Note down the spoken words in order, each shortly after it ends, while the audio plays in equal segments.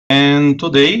And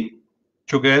today,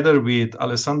 together with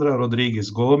Alessandra Rodrigues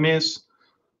Gomes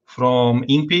from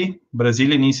INPE,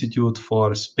 Brazilian Institute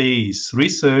for Space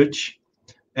Research,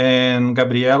 and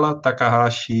Gabriela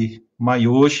Takahashi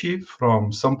Mayoshi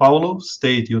from São Paulo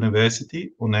State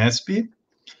University, UNESP,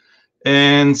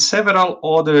 and several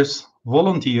others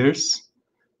volunteers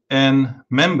and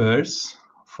members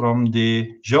from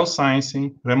the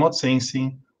Geosciences Remote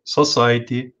Sensing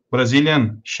Society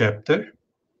Brazilian chapter,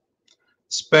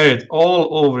 spread all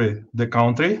over the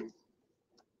country.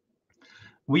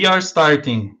 We are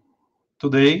starting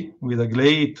today with a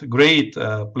great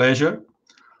pleasure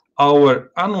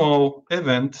our annual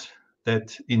event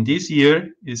that in this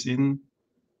year is in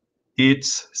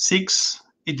its sixth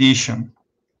edition,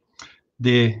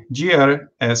 the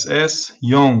GRSS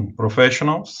Young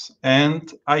Professionals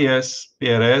and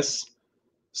ISPRS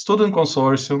Student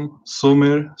Consortium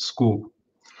Summer School.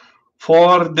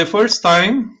 For the first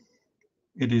time,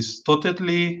 it is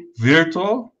totally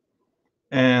virtual,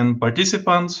 and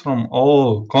participants from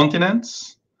all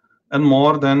continents and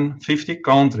more than 50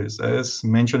 countries, as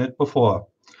mentioned before.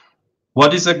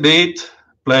 What is a great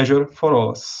pleasure for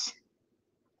us.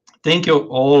 Thank you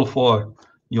all for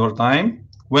your time.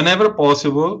 Whenever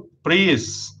possible,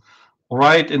 please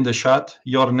write in the chat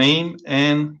your name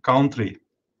and country.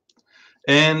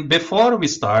 And before we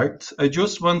start, I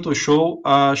just want to show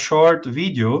a short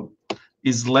video.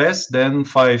 It's less than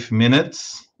 5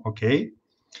 minutes, okay?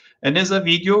 And is a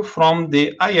video from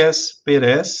the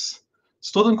ISPRS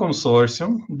Student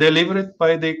Consortium delivered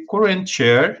by the current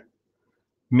chair,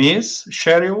 Ms.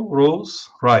 Cheryl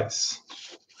Rose Rice.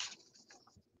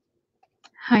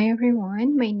 Hi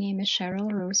everyone, my name is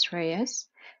Cheryl Rose Reyes,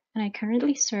 and I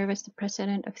currently serve as the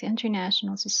president of the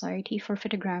International Society for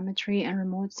Photogrammetry and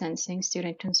Remote Sensing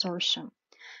Student Consortium.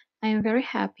 I am very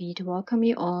happy to welcome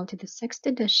you all to the 6th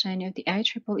edition of the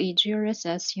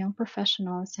IEEE-GRSS Young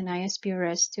Professionals and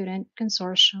ISPRS Student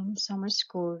Consortium Summer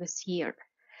School this year.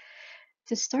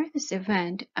 To start this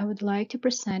event, I would like to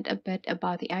present a bit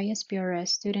about the ISPRS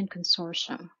Student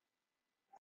Consortium.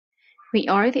 We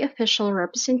are the official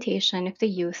representation of the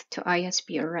youth to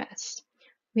ISPRS.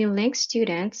 We link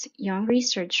students, young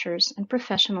researchers, and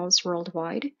professionals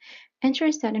worldwide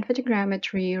interested in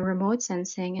photogrammetry, remote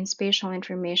sensing, and spatial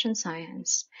information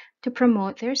science to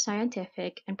promote their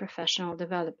scientific and professional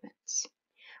developments.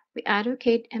 We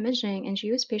advocate imaging and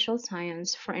geospatial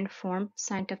science for informed,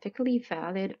 scientifically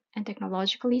valid, and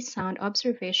technologically sound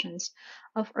observations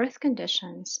of Earth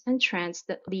conditions and trends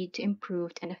that lead to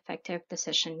improved and effective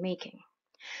decision-making.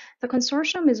 The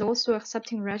consortium is also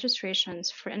accepting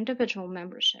registrations for individual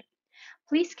membership.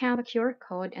 Please scan the QR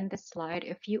code in this slide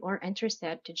if you are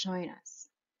interested to join us.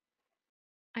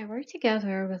 I work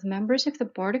together with members of the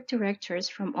board of directors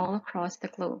from all across the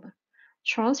globe.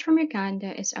 Charles from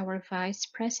Uganda is our vice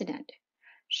president.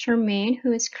 Charmaine,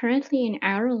 who is currently in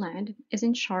Ireland, is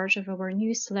in charge of our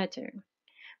newsletter.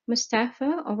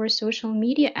 Mustafa, our social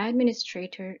media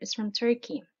administrator, is from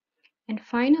Turkey. And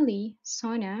finally,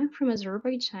 Sona from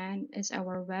Azerbaijan is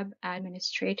our web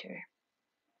administrator.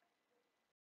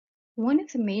 One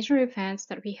of the major events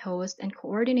that we host and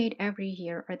coordinate every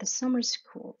year are the summer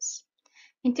schools.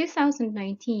 In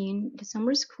 2019, the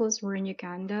summer schools were in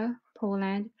Uganda,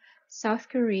 Poland, South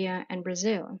Korea, and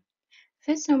Brazil.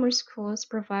 These summer schools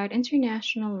provide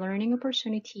international learning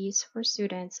opportunities for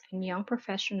students and young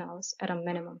professionals at a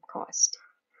minimum cost.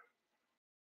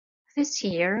 This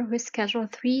year, we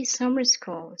scheduled 3 summer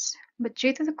schools, but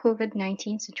due to the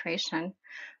COVID-19 situation,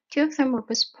 2 of them were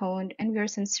postponed, and we are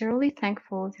sincerely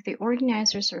thankful to the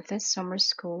organizers of this summer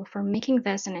school for making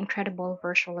this an incredible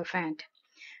virtual event.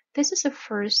 This is the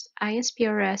first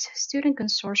ISPRS Student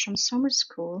Consortium Summer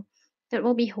School that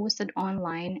will be hosted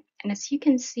online, and as you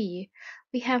can see,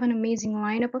 we have an amazing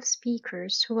lineup of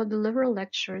speakers who will deliver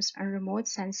lectures on remote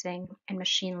sensing and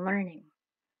machine learning.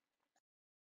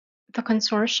 The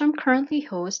consortium currently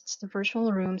hosts the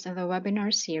virtual rooms and the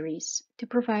webinar series to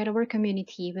provide our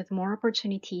community with more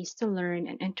opportunities to learn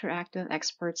and interact with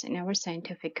experts in our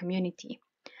scientific community.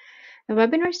 The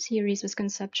webinar series was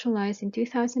conceptualized in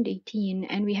 2018,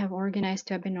 and we have organized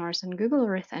webinars on Google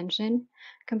Earth Engine,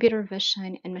 computer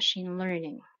vision, and machine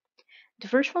learning. The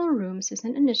virtual rooms is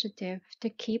an initiative to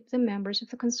keep the members of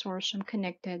the consortium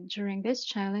connected during this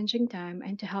challenging time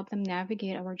and to help them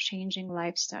navigate our changing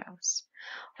lifestyles.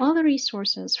 All the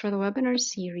resources for the webinar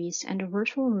series and the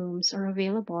virtual rooms are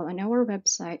available on our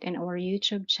website and our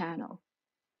YouTube channel.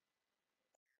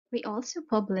 We also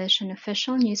publish an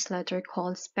official newsletter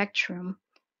called Spectrum,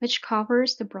 which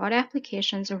covers the broad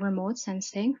applications of remote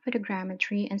sensing,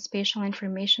 photogrammetry, and spatial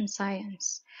information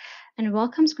science, and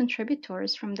welcomes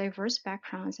contributors from diverse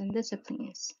backgrounds and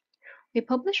disciplines. We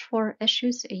publish 4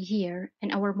 issues a year,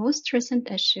 and our most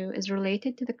recent issue is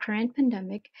related to the current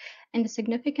pandemic and the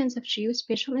significance of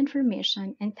geospatial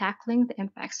information in tackling the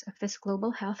impacts of this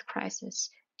global health crisis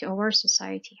to our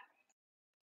society.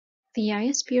 The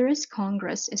ISPRS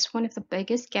Congress is one of the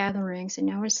biggest gatherings in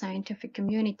our scientific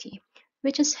community,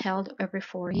 which is held every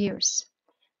 4 years.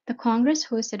 The Congress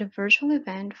hosted a virtual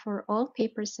event for all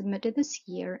papers submitted this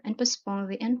year and postponed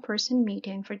the in-person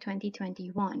meeting for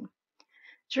 2021.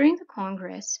 During the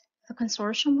Congress, the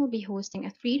Consortium will be hosting a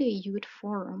 3-day youth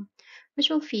forum, which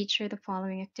will feature the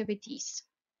following activities: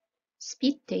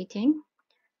 speed dating,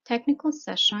 technical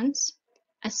sessions,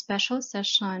 a special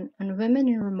session on women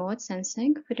in remote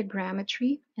sensing,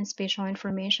 photogrammetry, and spatial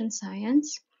information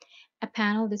science, a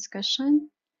panel discussion,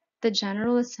 the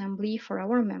General Assembly for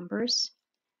our members,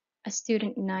 a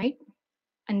student night,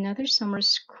 another summer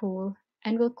school,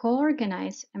 and will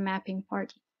co-organize a mapping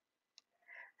party.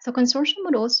 The Consortium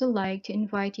would also like to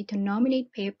invite you to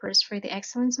nominate papers for the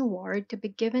Excellence Award to be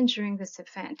given during this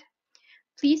event.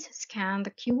 Please scan the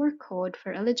QR code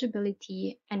for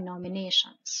eligibility and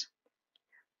nominations.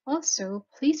 Also,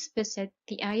 please visit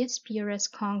the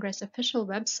ISPRS Congress official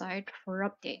website for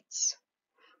updates.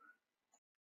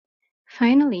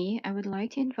 Finally, I would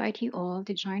like to invite you all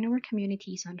to join our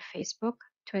communities on Facebook,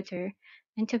 Twitter,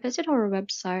 and to visit our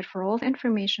website for all the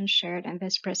information shared in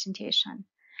this presentation.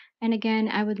 And again,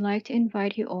 I would like to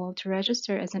invite you all to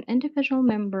register as an individual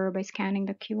member by scanning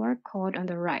the QR code on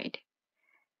the right.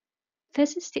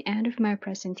 This is the end of my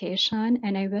presentation,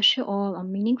 and I wish you all a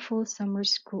meaningful summer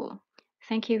school.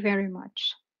 Thank you very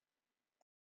much.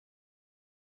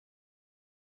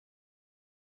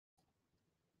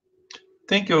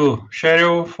 Thank you,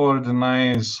 Cheryl, for the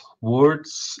nice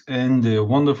words and the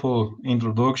wonderful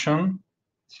introduction.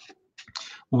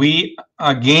 We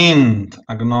again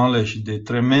acknowledge the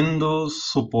tremendous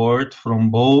support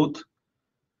from both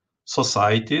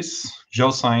societies,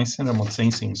 Geosciences and Remote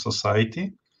Sensing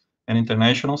Society, and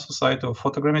International Society of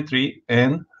Photogrammetry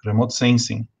and Remote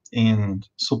Sensing, in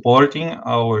supporting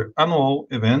our annual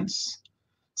events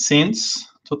since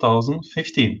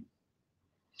 2015.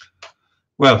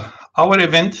 Well, our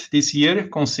event this year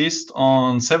consists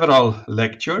on several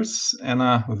lectures and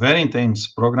a very intense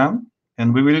program,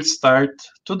 and we will start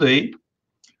today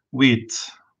with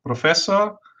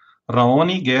Professor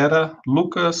Raoni Guerra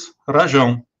Lucas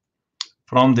Rajão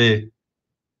from the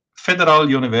Federal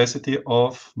University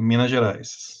of Minas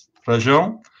Gerais.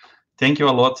 Rajão, thank you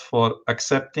a lot for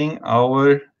accepting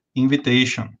our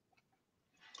invitation.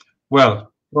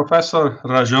 Well, Professor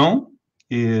Rajão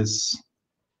is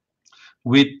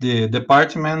with the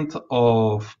Department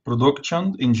of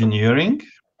Production Engineering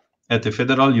at the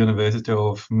Federal University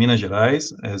of Minas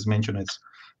Gerais, as mentioned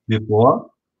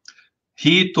before.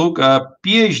 He took a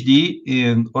PhD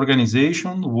in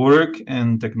Organization, Work,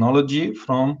 and Technology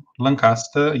from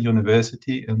Lancaster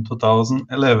University in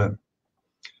 2011.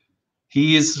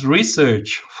 His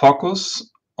research focuses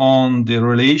on the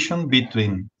relation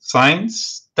between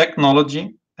science,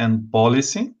 technology, and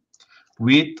policy,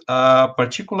 with a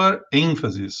particular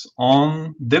emphasis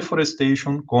on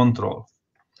deforestation control.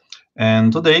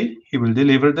 And today, he will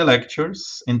deliver the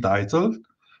lectures entitled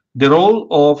The Role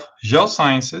of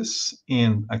Geosciences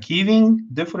in Achieving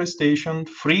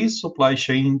Deforestation-Free Supply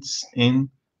Chains in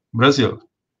Brazil.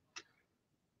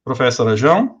 Professor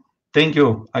Rajão, thank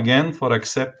you again for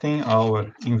accepting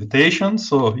our invitation.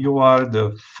 So you are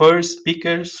the first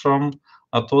speakers from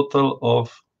a total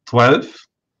of 12.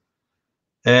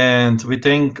 And we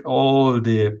thank all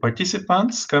the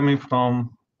participants coming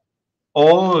from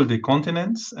all the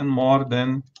continents and more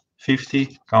than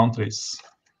 50 countries.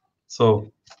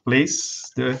 So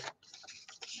please do it.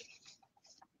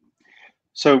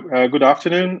 So good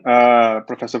afternoon,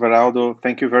 Professor Beraldo.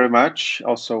 Thank you very much.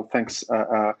 Also, thanks,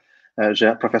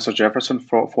 Professor Jefferson,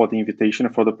 for the invitation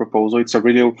and for the proposal. It's a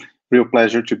real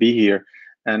pleasure to be here.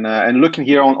 And looking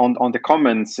here on the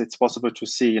comments, it's possible to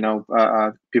see,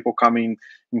 people coming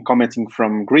and commenting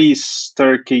from Greece,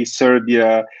 Turkey,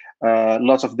 Serbia,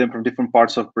 lots of them from different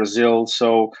parts of Brazil.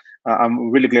 So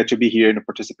I'm really glad to be here and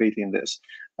participating in this.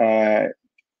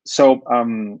 So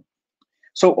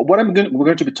what we're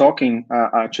going to be talking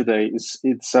today is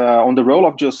on the role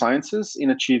of geosciences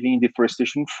in achieving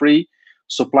deforestation-free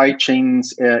supply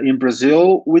chains in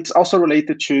Brazil, which is also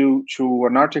related to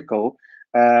an article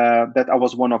that I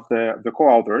was one of the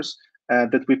co-authors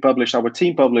that our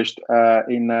team published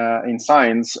in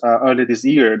Science early this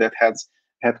year that had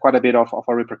quite a bit of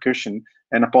a repercussion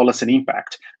and a policy and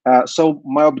impact. So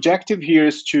my objective here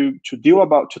is to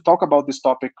talk about this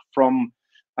topic from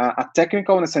a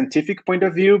technical and a scientific point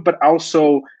of view, but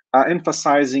also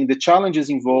emphasizing the challenges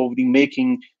involved in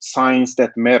making science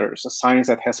that matters, a science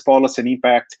that has policy and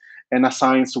impact, and a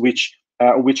science which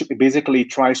basically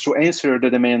tries to answer the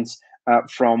demands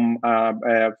from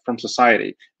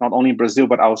society, not only in Brazil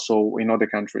but also in other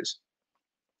countries.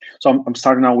 So I'm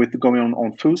starting now with going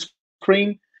on full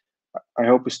screen. I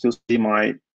hope you still see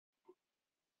my,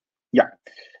 yeah.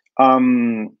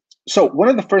 So one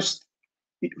of the first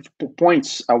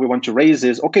points we want to raise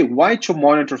is, okay, why to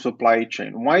monitor supply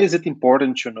chain? Why is it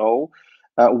important to know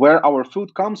where our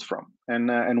food comes from,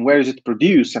 and where is it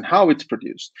produced and how it's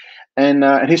produced? And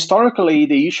historically,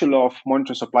 the issue of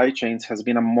monitoring supply chains has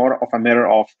been more of a matter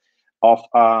of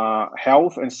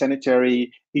health and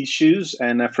sanitary issues.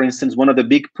 And for instance, one of the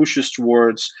big pushes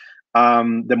towards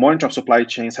the monitoring of supply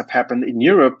chains have happened in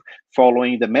Europe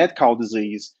following the mad cow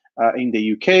disease in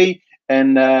the UK.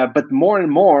 And but more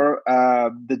and more,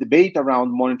 the debate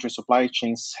around monitoring supply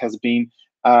chains has been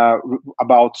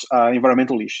about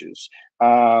environmental issues,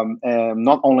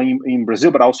 not only in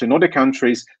Brazil but also in other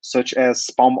countries such as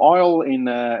palm oil in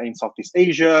Southeast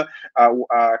Asia,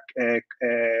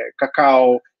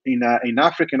 cacao in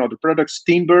Africa and other products,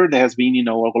 timber. There has been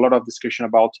a lot of discussion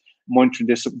about monitoring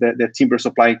the timber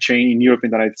supply chain in Europe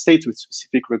and the United States with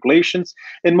specific regulations.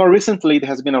 And more recently, there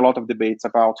has been a lot of debates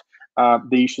about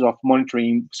the issues of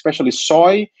monitoring, especially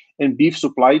soy and beef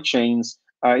supply chains,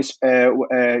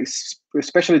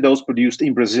 especially those produced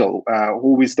in Brazil,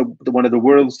 who is one of the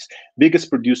world's biggest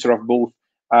producer of both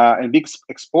and big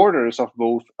exporters of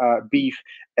both beef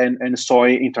and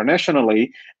soy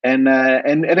internationally. And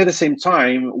at the same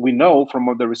time, we know from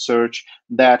other research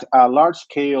that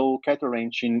large-scale cattle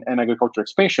ranching and agricultural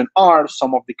expansion are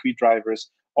some of the key drivers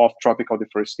of tropical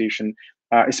deforestation,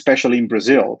 especially in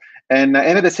Brazil. And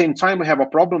at the same time, we have a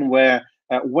problem where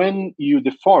when you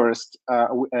deforest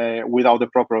without the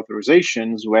proper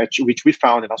authorizations, which we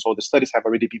found, and also the studies have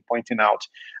already been pointing out,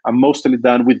 are mostly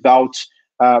done without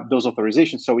those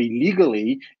authorizations. So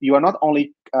illegally, you are not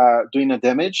only doing a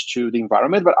damage to the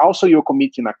environment, but also you're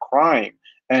committing a crime.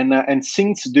 And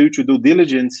since due to due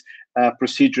diligence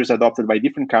procedures adopted by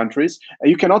different countries,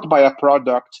 you cannot buy a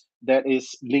product that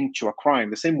is linked to a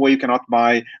crime. The same way you cannot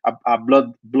buy a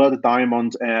blood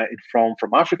diamond from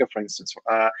Africa, for instance.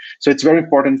 So it's very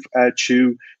important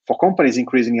for companies,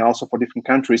 increasingly also for different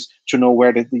countries, to know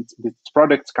where the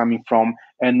product's coming from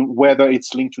and whether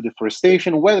it's linked to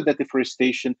deforestation, whether that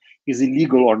deforestation is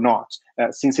illegal or not,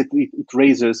 since it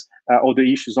raises other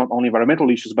issues, not only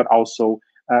environmental issues, but also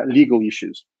legal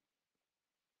issues.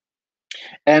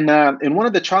 And one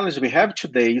of the challenges we have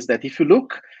today is that if you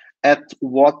look at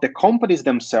what the companies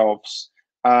themselves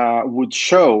would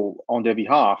show on their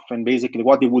behalf, and basically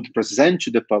what they would present to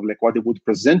the public, what they would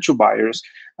present to buyers,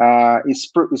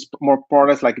 is more or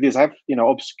less like this. I've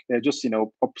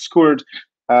obscured.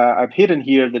 I've hidden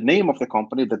here the name of the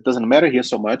company. That doesn't matter here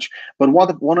so much. But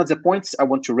one of the points I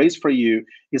want to raise for you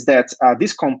is that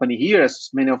this company here,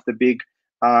 as many of the big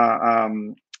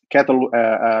cattle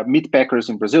meat packers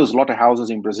in Brazil, slaughterhouses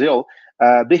in Brazil,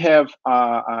 they have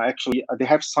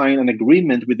signed an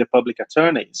agreement with the public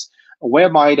attorneys,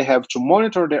 whereby they have to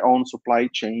monitor their own supply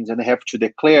chains, and they have to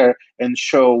declare and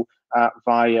show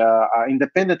via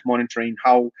independent monitoring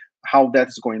how that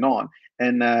is going on.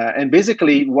 And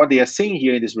basically what they are saying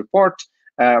here in this report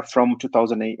from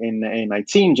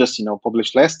 2019, just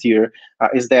published last year,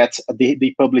 is that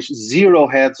they published 0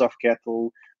 heads of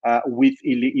cattle with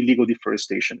illegal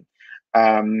deforestation.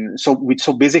 So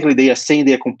basically they are saying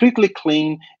they are completely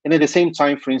clean, and at the same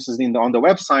time, for instance, on the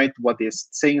website, what they're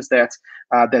saying is that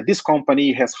this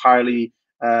company has scored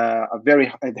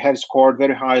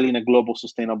very highly in a global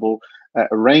sustainable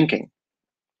ranking.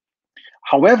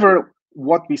 However,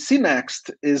 what we see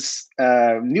next is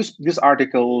news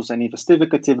articles and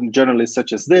investigative journalists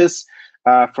such as this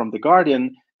from The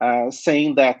Guardian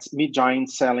saying that meat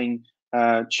giants selling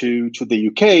to the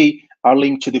UK are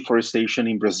linked to deforestation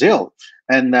in Brazil,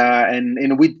 and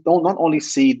we don't not only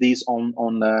see these on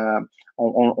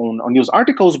news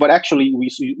articles, but actually we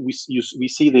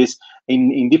see this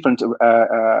in different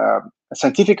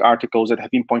scientific articles that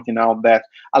have been pointing out that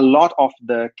a lot of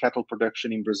the cattle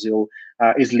production in Brazil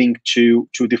is linked to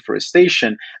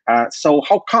deforestation. So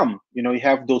how come you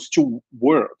have those two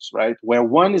worlds, right? Where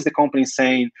one is the company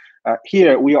saying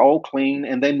here we are all clean,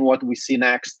 and then what we see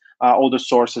next, other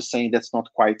sources saying that's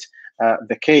not quite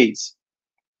the case.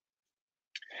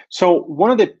 So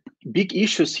one of the big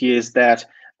issues here is that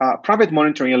private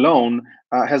monitoring alone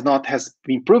has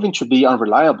been proven to be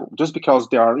unreliable, just because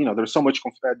there's so much.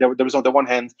 There is on the one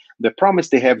hand the promise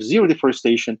they have 0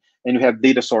 deforestation, and you have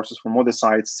data sources from other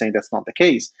sites saying that's not the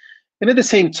case. And at the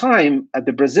same time,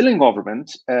 the Brazilian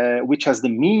government, which has the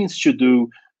means to do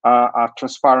a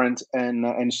transparent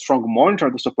and strong monitor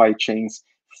of the supply chains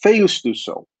fails to do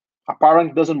so.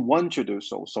 Apparently doesn't want to do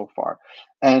so far.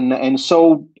 And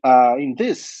so in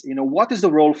this, what is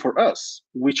the role for us,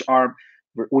 which are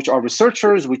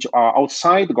researchers, which are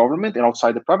outside the government and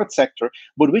outside the private sector,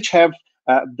 but which have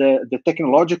the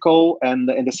technological and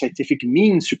the scientific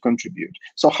means to contribute.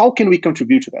 So how can we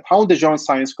contribute to that? How the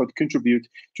geoscience could contribute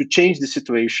to change the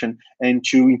situation and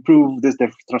to improve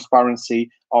the transparency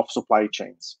of supply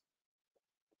chains?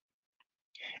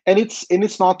 And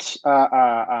it's not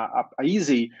a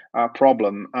easy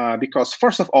problem because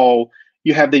first of all,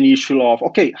 you have the issue of,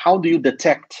 okay, how do you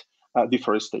detect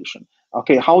deforestation?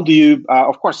 Okay, how do you?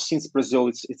 Of course, since Brazil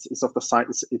it's of the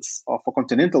size, it's of a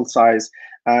continental size,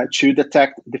 to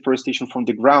detect deforestation from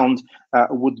the ground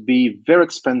would be very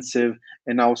expensive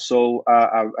and also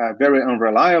very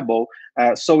unreliable.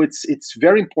 So it's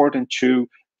very important to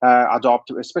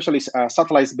adopt, especially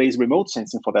satellite-based remote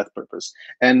sensing for that purpose.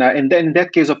 And then in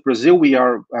that case of Brazil, we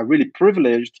are really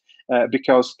privileged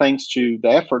because thanks to the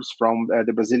efforts from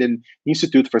the Brazilian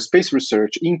Institute for Space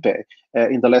Research, INPE,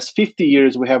 in the last 50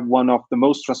 years, we have one of the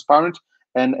most transparent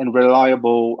and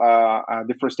reliable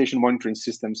deforestation monitoring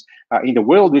systems in the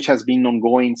world, which has been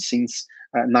ongoing since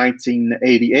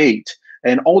 1988.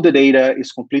 And all the data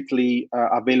is completely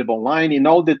available online, and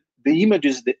all the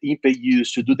images that INPE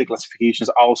used to do the classifications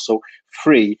are also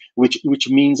free, which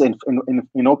means in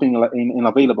open and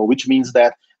available, which means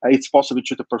that it's possible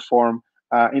to perform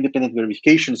independent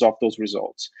verifications of those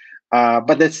results.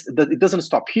 But it doesn't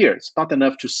stop here. It's not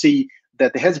enough to see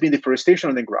that there has been deforestation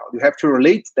on the ground. You have to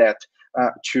relate that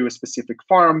to a specific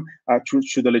farm,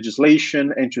 to the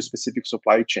legislation, and to a specific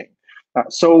supply chain.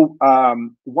 So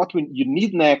what you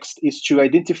need next is to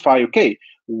identify, okay,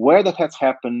 where that has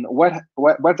happened, where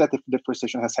that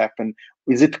deforestation has happened.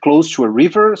 Is it close to a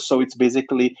river? So it's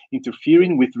basically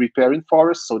interfering with riparian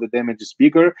forests, so the damage is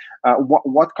bigger.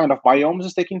 What kind of biomes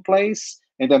is taking place?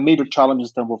 And there are major challenges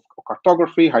in terms of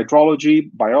cartography, hydrology,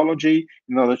 biology,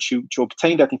 in order to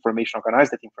obtain that information,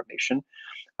 organize that information.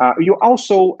 You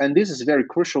also, and this is very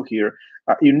crucial here,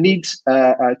 you need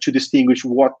to distinguish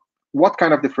what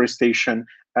kind of deforestation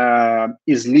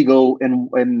is legal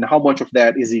and how much of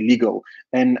that is illegal.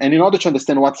 And in order to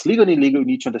understand what's legal and illegal, you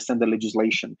need to understand the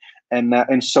legislation.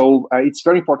 And so it's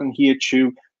very important here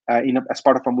to, as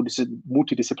part of a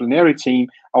multidisciplinary team,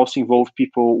 also involve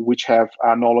people which have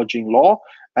knowledge in law,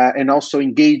 and also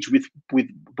engage with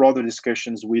broader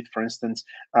discussions with, for instance,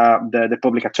 the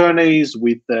public attorneys,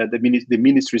 with the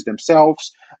ministries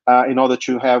themselves, in order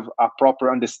to have a proper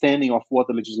understanding of what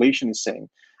the legislation is saying.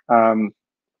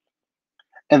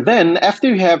 And then after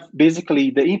you have basically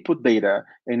the input data,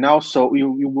 and also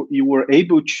you were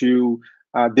able to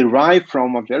derive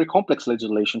from a very complex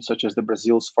legislation, such as the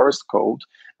Brazil's Forest Code,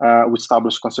 which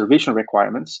establishes conservation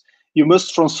requirements, you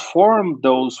must transform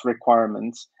those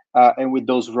requirements and with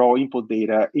those raw input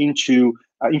data into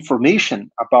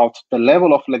information about the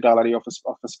level of legality of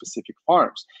a specific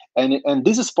farms. And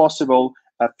this is possible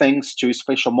thanks to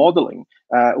spatial modeling,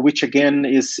 which again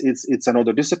it's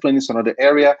another discipline, it's another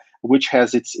area which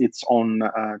has its own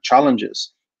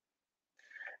challenges.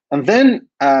 And then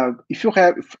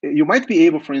you might be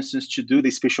able, for instance, to do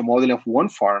the spatial modeling of one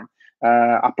farm,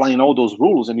 applying all those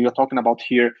rules. And you're talking about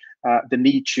here the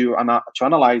need to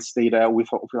analyze data with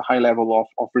a high level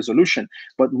of resolution.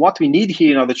 But what we need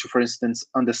here in order to, for instance,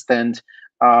 understand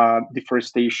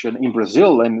deforestation in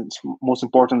Brazil, and most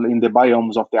importantly in the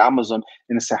biomes of the Amazon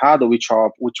and the Cerrado,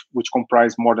 which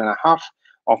comprise more than a half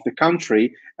of the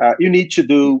country, you need to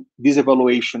do this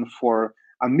evaluation for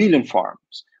 1 million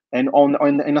farms. And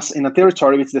in a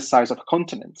territory which is the size of a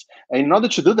continent. And in order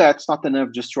to do that, it's not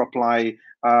enough just to apply,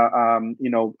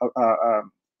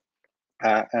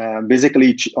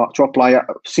 basically to apply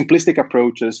simplistic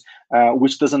approaches,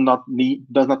 which does not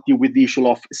deal with the issue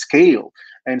of scale.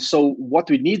 And so what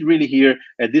we need really here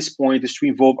at this point is to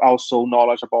involve also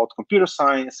knowledge about computer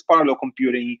science, parallel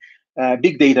computing,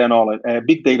 big data knowledge,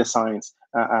 big data science,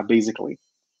 basically.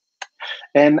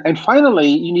 And finally,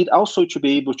 you need also to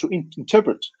be able to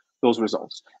interpret those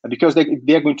results, because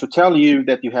they're going to tell you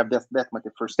that you have that much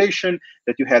deforestation,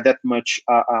 that you have that much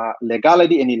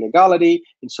legality and illegality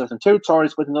in certain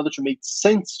territories. But in order to make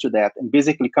sense to that and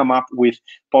basically come up with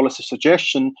policy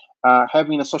suggestion,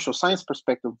 having a social science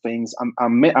perspective of things, a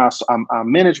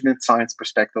management science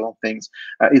perspective of things,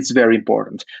 it's very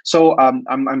important. So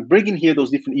I'm bringing here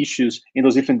those different issues in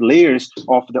those different layers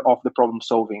of the problem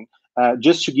solving,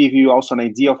 just to give you also an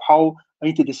idea of how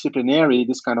interdisciplinary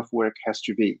this kind of work has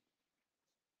to be.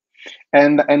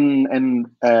 And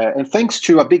thanks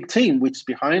to a big team which is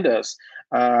behind us,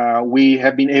 we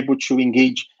have been able to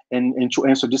engage and to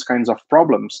answer these kinds of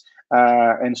problems.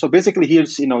 And so basically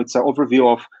here's, it's an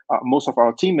overview of most of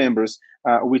our team members,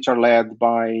 which are led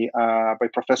by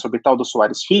Professor Vitaldo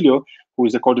Soares Filho, who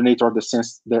is the coordinator of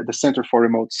the Center for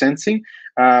Remote Sensing,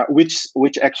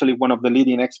 which actually one of the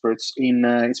leading experts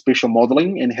in spatial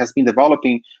modeling, and has been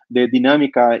developing the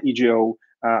Dinâmica EGO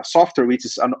software, which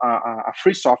is a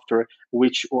free software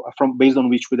based on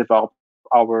which we develop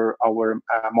our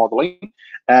modeling.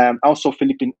 Also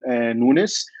Felipe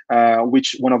Nunes,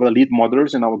 which one of the lead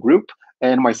modelers in our group,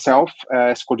 and myself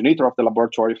as coordinator of the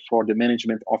laboratory for the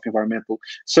management of environmental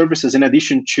services, in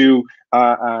addition to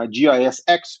GIS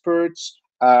experts,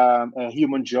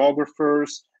 human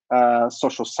geographers,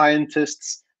 social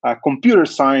scientists, computer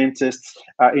scientists,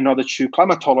 in order to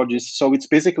climatologists. So it's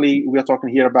basically, we are talking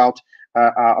here about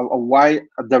a wide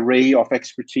array of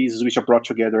expertise which are brought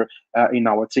together in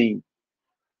our team.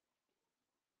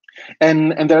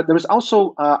 And there is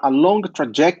also a long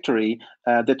trajectory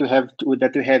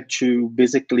that we had to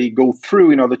basically go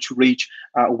through in order to reach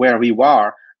where we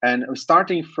are. And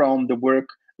starting from the work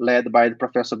led by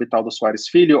Professor Vitaldo Soares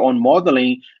Filho on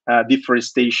modeling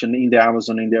deforestation in the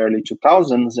Amazon in the early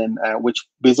 2000s, and which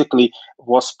basically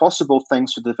was possible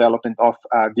thanks to the development of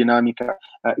Dinâmica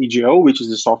EGO, which is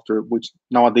a software which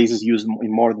nowadays is used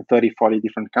in more than 30, 40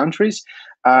 different countries.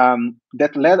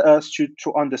 That led us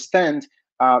to understand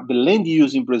the land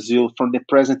use in Brazil from the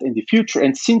present and the future.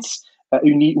 And since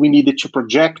we needed to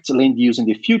project land use in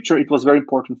the future, it was very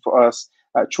important for us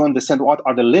to understand what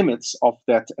are the limits of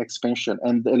that expansion.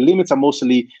 And the limits are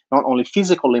mostly not only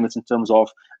physical limits in terms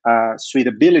of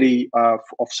suitability of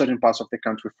certain parts of the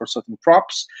country for certain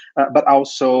crops, but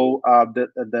also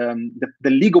the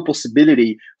legal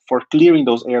possibility for clearing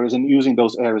those areas and using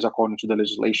those areas according to the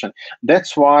legislation.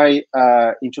 That's why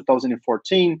in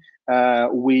 2014,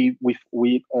 we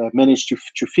managed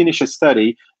to finish a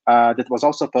study that was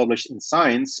also published in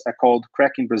Science called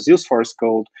Cracking Brazil's Forest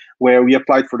Code, where we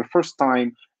applied for the first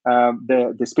time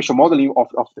the spatial modeling of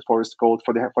the forest code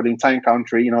for the entire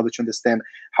country in order to understand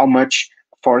how much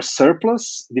forest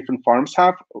surplus different farms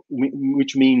have,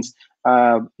 which means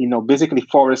basically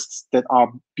forests that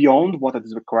are beyond what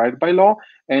is required by law,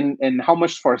 and how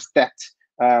much forest debt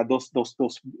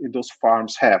those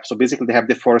farms have. So basically they have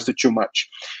deforested too much.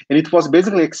 And it was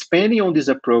basically expanding on this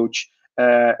approach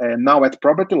now at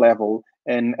property level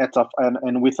and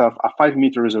with a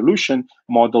 5-meter resolution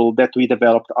model that we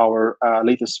developed our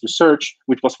latest research,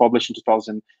 which was published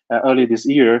in early this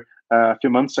year, a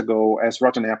few months ago, as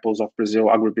Rotten Apples of Brazil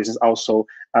Agribusiness, also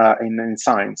in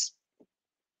Science.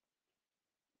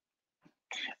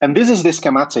 And this is the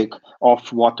schematic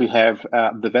of what we have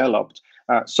developed.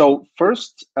 So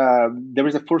first, there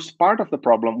is a first part of the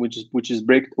problem, which is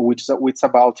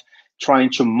about trying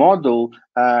to model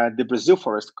the Brazil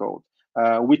Forest Code,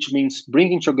 which means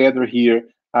bringing together here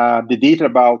the data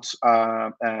about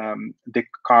the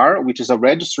CAR, which is a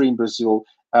registry in Brazil,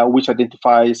 which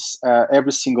identifies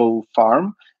every single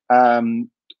farm.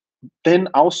 Then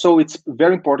also it's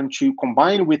very important to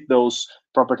combine with those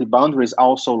property boundaries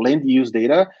also land use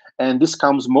data, and this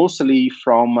comes mostly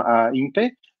from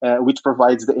INPE, which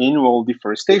provides the annual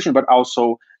deforestation, but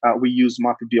also we use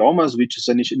Biomas, which is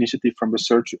an initiative from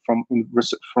research from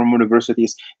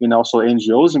universities and also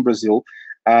NGOs in Brazil,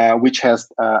 which has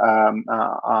a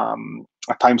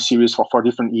time series for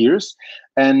different years.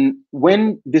 And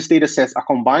when these data sets are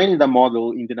combined in the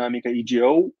model in Dinâmica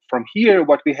EGO, from here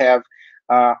what we have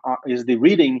is the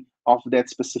reading of that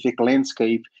specific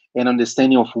landscape and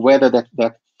understanding of whether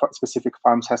that specific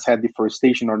farms has had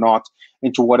deforestation or not,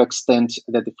 and to what extent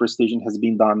that deforestation has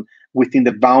been done within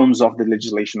the bounds of the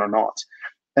legislation or not.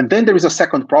 And then there is a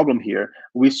second problem here,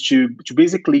 which to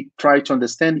basically try to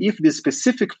understand if this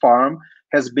specific farm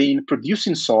has been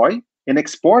producing soy and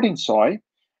exporting soy.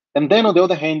 And then on the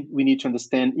other hand, we need to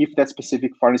understand if that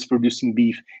specific farm is producing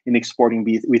beef and exporting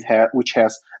beef, which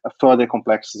has further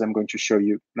complexities I'm going to show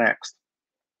you next.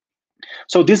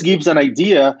 So this gives an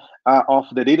idea of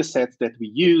the data sets that we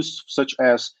use, such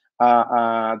as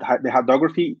the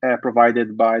hydrography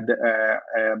provided by the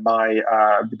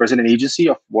Brazilian Agency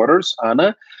of Waters,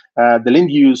 ANA, the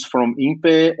land use from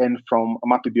INPE and from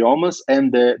Biomas,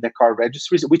 and the CAR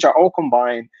registries, which are all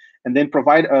combined, and then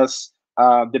provide us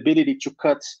the ability to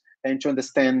cut and to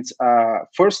understand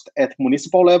first at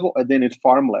municipal level and then at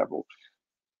farm level.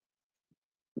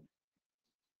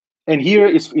 And here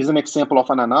is an example of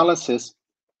an analysis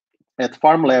at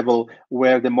farm level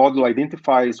where the model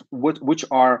identifies which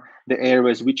are the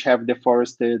areas which have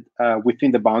deforested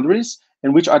within the boundaries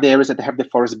and which are the areas that have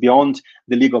deforested beyond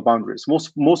the legal boundaries.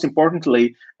 Most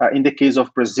importantly, in the case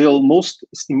of Brazil,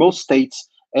 in most states,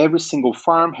 every single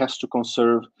farm has to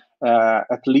conserve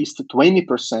at least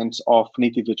 20% of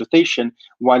native vegetation,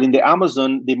 while in the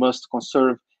Amazon, they must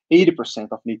conserve 80%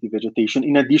 of native vegetation,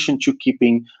 in addition to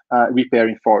keeping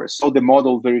repairing forests. So the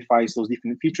model verifies those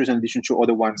different features in addition to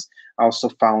other ones also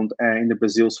found in the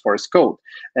Brazil's forest code.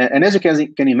 And as you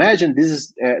can imagine,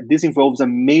 this involves a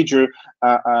major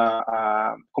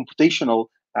computational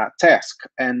task,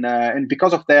 and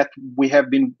because of that, we have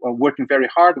been working very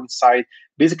hard inside,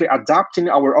 basically adapting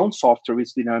our own software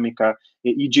with Dinamica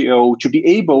EGO to be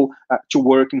able to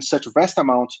work in such vast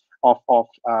amounts of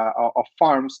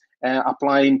farms,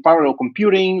 applying parallel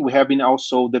computing. We have been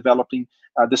also developing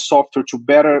the software to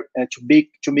better to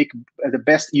make the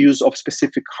best use of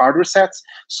specific hardware sets.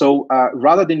 So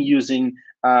rather than using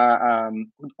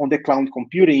on the cloud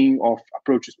computing of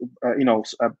approaches,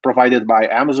 provided by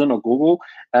Amazon or Google,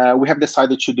 we have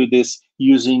decided to do this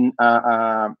using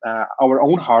our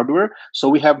own hardware. So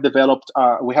we have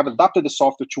adapted the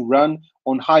software to run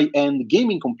on high-end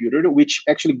gaming computer, which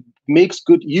actually makes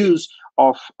good use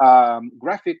of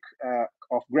graphic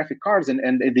cards and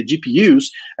the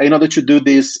GPUs in order to do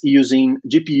this using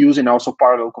GPUs and also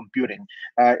parallel computing.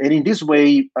 And in this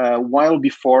way, while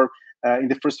before in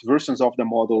the first versions of the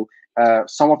model,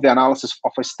 some of the analysis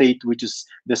of a state which is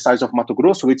the size of Mato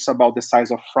Grosso, which is about the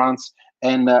size of France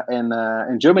and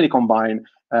Germany combined,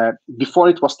 before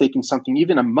it was taking something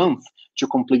even a month to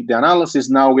complete the analysis.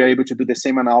 Now we are able to do the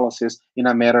same analysis in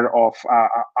a matter of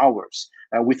hours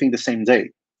within the same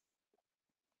day.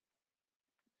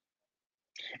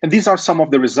 And these are some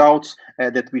of the results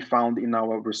that we found in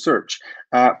our research.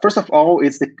 First of all,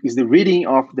 is the reading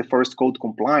of the forest code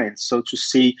compliance. So to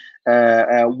see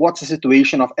what's the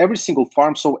situation of every single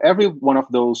farm. So every one of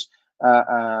those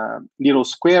little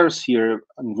squares here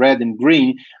in red and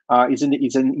green is an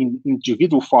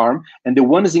individual farm, and the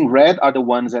ones in red are the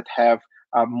ones that have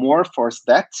more forest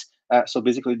depth. So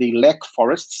basically they lack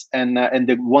forests, and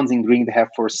the ones in green, they have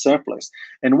forest surplus.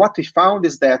 And what we found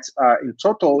is that in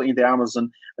total in the Amazon,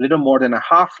 a little more than a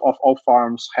half of all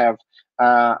farms have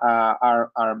about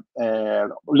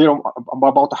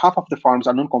half of the farms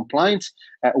are non-compliant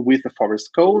with the forest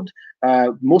code,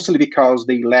 mostly because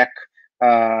they lack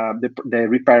the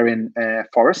riparian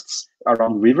forests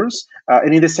around rivers,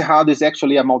 and in the Cerrado is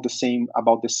actually about the same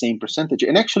percentage.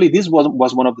 And actually, this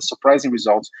was one of the surprising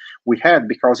results we had,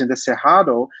 because in the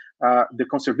Cerrado, the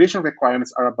conservation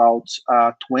requirements are about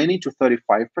 20 to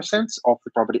 35% of the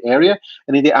property area,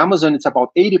 and in the Amazon, it's about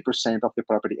 80% of the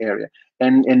property area.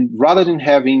 And rather than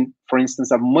having, for instance,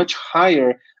 a much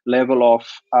higher level of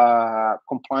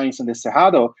compliance in the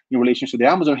Cerrado in relation to the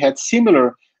Amazon, had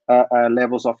similar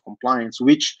levels of compliance,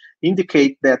 which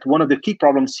indicate that one of the key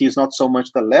problems here is not so much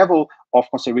the level of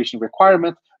conservation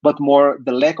requirement, but more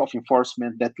the lack of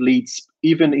enforcement that leads,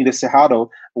 even in the Cerrado,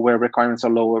 where requirements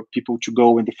are lower, people to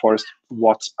go in the forest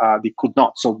what they could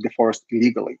not, so the forest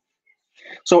illegally.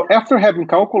 So after having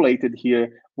calculated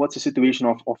here what's the situation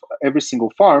of every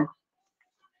single farm,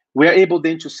 we are able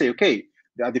then to say, okay,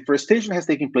 the deforestation has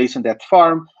taken place in that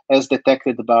farm as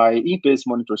detected by IEEE-GRSS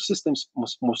monitor systems,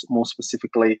 most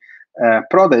specifically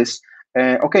PRODES.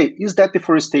 Okay, is that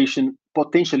deforestation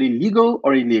potentially legal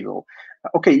or illegal?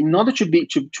 Okay, in order to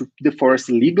deforest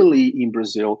legally in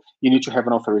Brazil, you need to have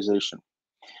an authorization.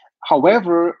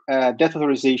 However, that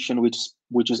authorization, which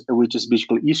is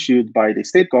basically issued by the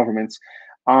state governments,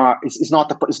 is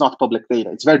not public data.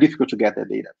 It's very difficult to get that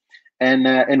data.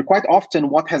 And quite often,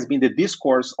 what has been the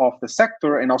discourse of the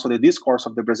sector and also the discourse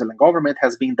of the Brazilian government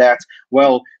has been that,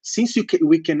 well, since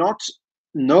we cannot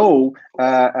know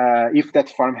if that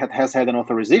farm has had an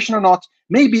authorization or not,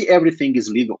 maybe everything is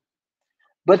legal.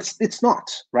 But it's not,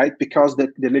 right? Because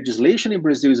the legislation in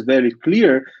Brazil is very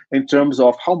clear in terms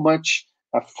of how much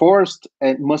forest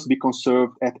must be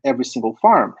conserved at every single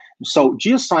farm. So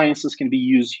geosciences can be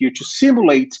used here to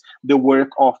simulate the work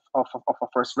of a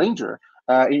forest ranger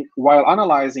while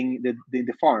analyzing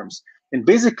the farms. And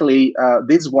basically,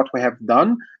 this is what we have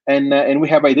done. And we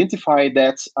have identified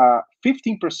that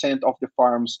 15% of the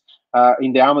farms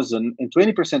in the Amazon and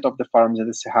 20% of the farms in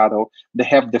the Cerrado, they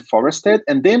have deforested.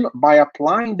 And then by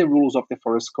applying the rules of the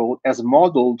forest code as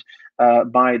modeled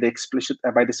by the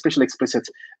special explicit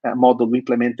model we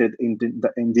implemented in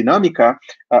Dinamica,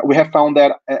 we have found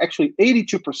that actually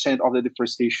 82% of the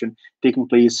deforestation taking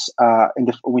place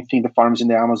within the farms in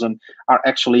the Amazon are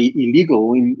actually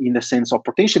illegal in the sense of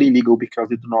potentially illegal because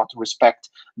they do not respect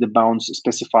the bounds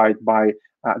specified by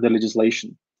the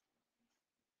legislation.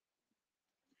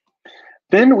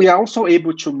 Then we are also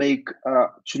able to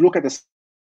look at the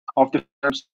of the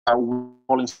farms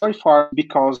soy farm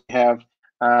because we have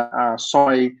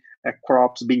soy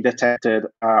crops being detected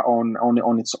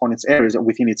on its areas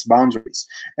within its boundaries.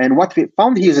 And what we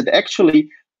found here is that actually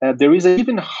there is an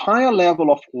even higher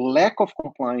level of lack of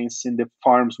compliance in the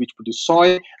farms which produce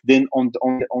soy than on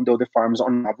the other farms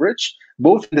on average,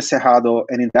 both in the Cerrado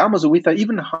and in the Amazon, with an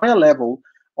even higher level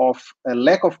of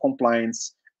lack of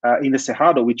compliance in the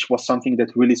Cerrado, which was something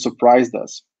that really surprised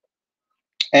us.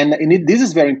 And this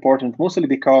is very important, mostly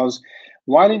because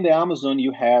while in the Amazon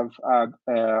you have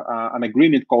an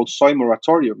agreement called soy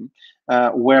moratorium,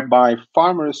 whereby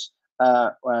farmers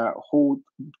who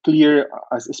clear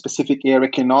a specific area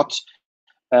cannot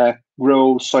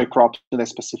grow soy crops in a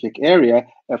specific area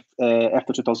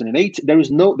after 2008.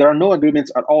 There are no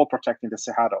agreements at all protecting the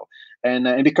Cerrado,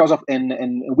 and because of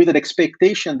and with an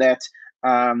expectation that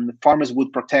farmers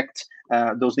would protect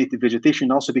those native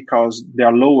vegetation, also because there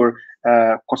are lower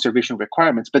conservation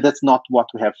requirements, but that's not what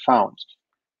we have found.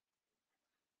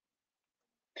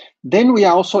 Then we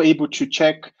are also able to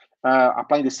check,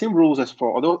 applying the same rules as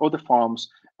for other farms,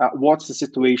 what's the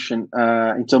situation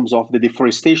in terms of the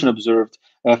deforestation observed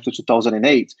after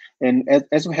 2008. And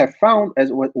as we have found,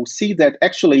 as we'll see that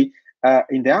actually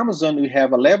in the Amazon, we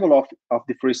have a level of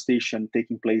deforestation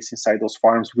taking place inside those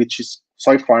farms, which is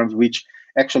soy farms, which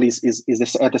actually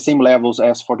is at the same levels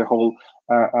as for the whole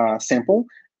sample,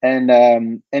 and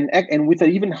with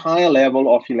an even higher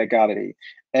level of illegality.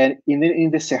 And in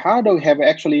the Cerrado, we have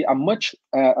actually a much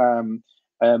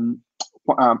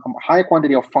high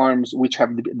quantity of farms which have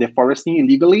deforesting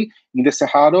illegally in the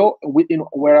Cerrado,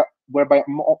 whereby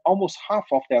almost half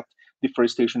of that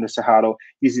deforestation in the Cerrado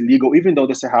is illegal, even though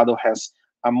the Cerrado has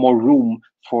more room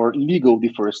for legal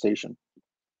deforestation.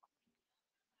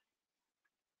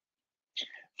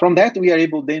 From that, we are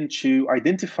able then to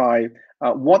identify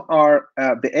what are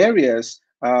the areas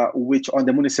which are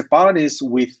the municipalities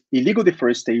with illegal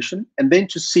deforestation, and then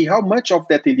to see how much of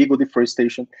that illegal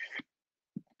deforestation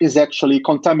is actually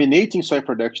contaminating soy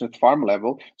production at farm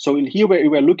level. So here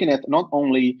we're looking at not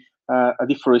only a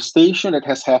deforestation that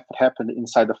has happened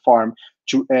inside the farm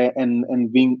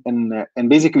and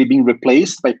basically being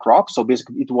replaced by crops. So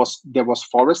basically there was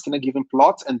forest in a given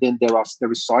plot, and then there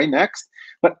is soy next,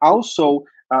 but also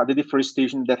the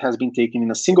deforestation that has been taken in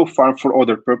a single farm for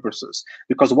other purposes.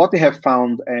 Because what we have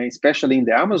found, especially in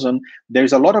the Amazon,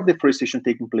 there's a lot of deforestation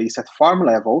taking place at farm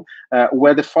level,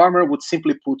 where the farmer would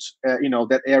simply put,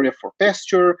 that area for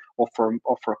pasture or for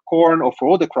corn or for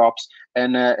other crops,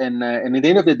 and at the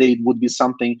end of the day, it would be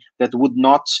something that would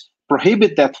not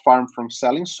prohibit that farm from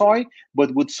selling soy,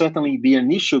 but would certainly be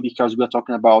an issue because we are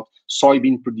talking about soy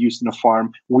being produced in a farm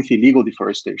with illegal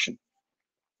deforestation.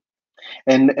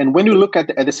 And when you look at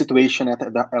the situation at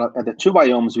the two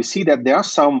biomes, we see that there are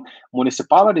some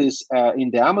municipalities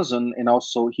in the Amazon and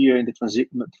also here in the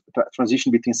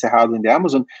transition between Cerrado and the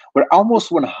Amazon, where almost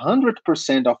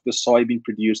 100% of the soy being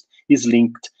produced is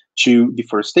linked to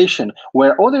deforestation,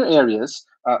 where other areas,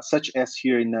 such as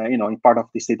here in part of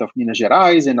the state of Minas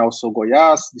Gerais and also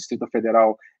Goiás, Distrito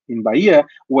Federal in Bahia,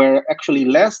 where actually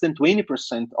less than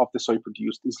 20% of the soy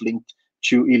produced is linked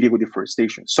to illegal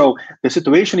deforestation. So the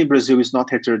situation in Brazil is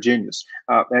not heterogeneous.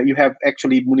 You have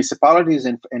actually municipalities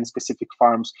and specific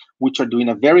farms which are doing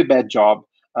a very bad job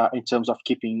in terms of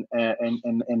keeping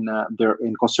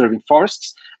and conserving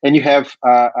forests, and you have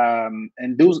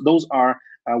and those are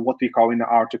what we call in the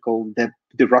article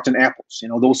the rotten apples.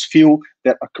 Those few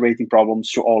that are creating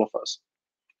problems to all of us.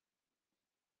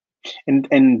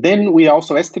 And then we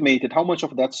also estimated how much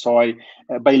of that soy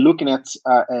by looking at,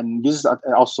 and this is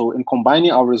also in combining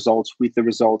our results with the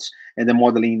results and the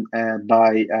modeling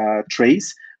by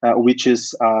Trace, which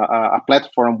is a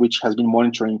platform which has been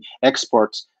monitoring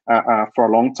exports for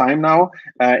a long time now,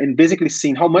 and basically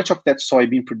seeing how much of that soy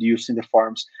being produced in the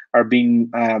farms are being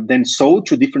then sold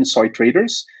to different soy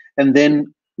traders, and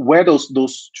then where to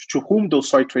whom those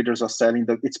soy traders are selling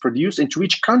that it's produced, and to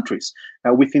which countries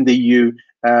within the EU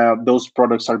those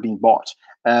products are being bought.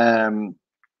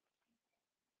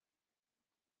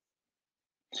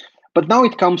 But now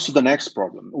it comes to the next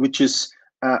problem, which is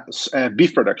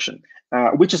beef production,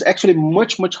 which is actually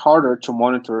much harder to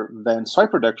monitor than soy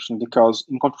production, because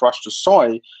in contrast to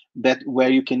soy, where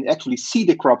you can actually see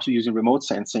the crops using remote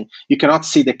sensing, you cannot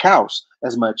see the cows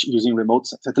as much using remote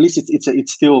sensing. At least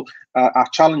it's still a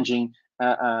challenging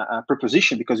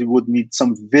proposition, because we would need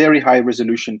some very high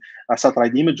resolution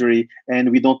satellite imagery,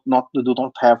 and we do not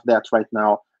have that right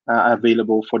now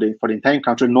available for the entire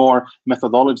country, nor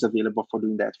methodologies available for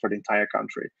doing that for the entire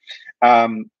country. But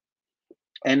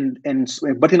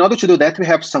in order to do that, we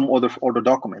have some other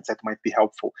documents that might be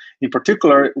helpful. In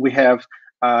particular, we have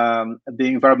the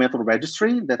environmental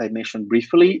registry that I mentioned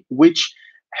briefly, which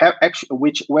have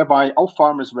actually whereby all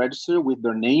farmers register with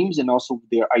their names and also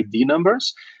their ID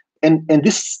numbers, and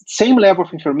this same level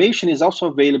of information is also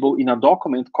available in a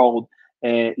document called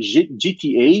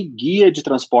GTA, Guia de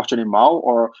Transporte Animal,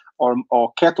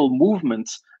 or Cattle Movement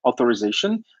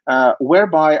Authorization,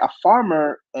 whereby a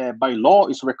farmer by law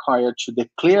is required to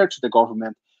declare to the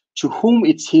government to whom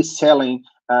he's selling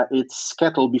its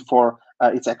cattle before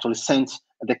it's actually sent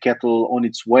the cattle on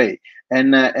its way.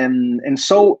 And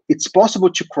so it's possible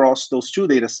to cross those two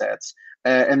data sets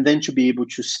and then to be able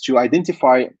to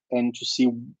identify and to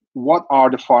see what are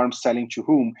the farms selling to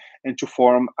whom, and to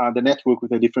form the network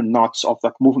with the different knots of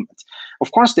that movement.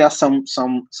 Of course, there are some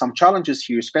challenges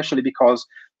here, especially because,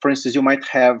 for instance, you might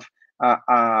have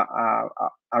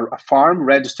a farm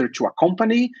registered to a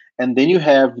company, and then you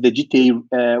have the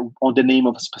GTA on the name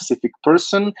of a specific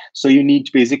person. So you need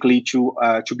basically to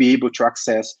be able to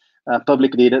access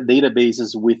public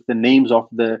databases with the names of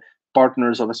the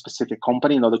partners of a specific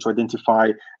company in order to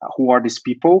identify who are these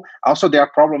people. Also, there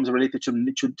are problems related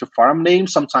to farm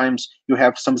names. Sometimes you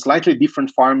have some slightly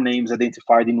different farm names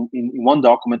identified in one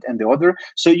document and the other.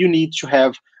 So you need to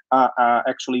have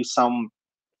actually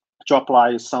to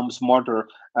apply some smarter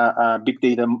big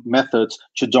data methods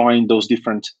to join those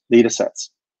different data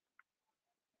sets.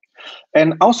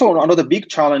 And also another big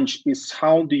challenge is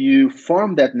how do you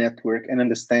form that network and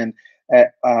understand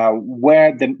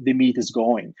where the meat is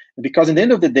going? Because at the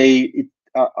end of the day,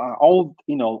 all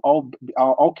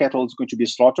cattle is going to be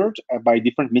slaughtered by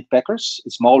different meat packers,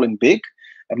 small and big,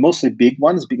 mostly big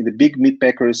ones. The big meat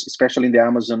packers, especially in the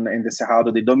Amazon and the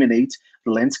Cerrado, they dominate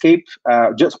the landscape.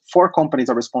 Just 4 companies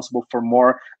are responsible for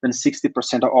more than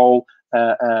 60% of all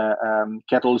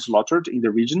cattle slaughtered in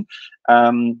the region.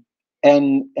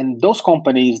 And those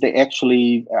companies, they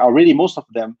actually already, most of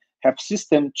them have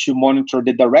system to monitor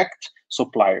the direct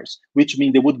suppliers, which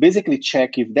means they would basically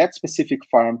check if that specific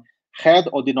farm had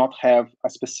or did not have a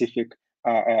specific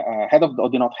had or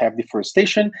did not have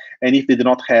deforestation, and if they do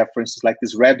not have, for instance, like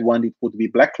this red one, it would be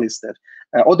blacklisted.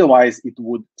 Otherwise, it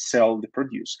would sell the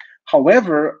produce.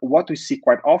 However, what we see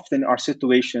quite often are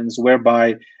situations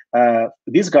whereby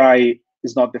this guy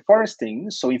is not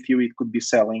deforesting, so in theory, it could be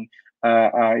selling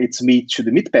its meat to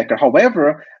the meat packer.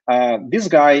 However, this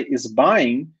guy is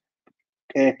buying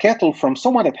cattle from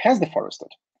someone that has deforested.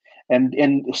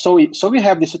 And so we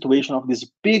have the situation of this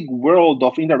big world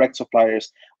of indirect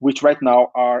suppliers, which right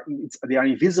now they are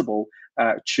invisible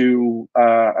to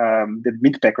the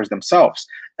meat packers themselves.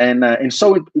 And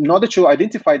so in order to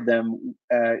identify them,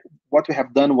 what we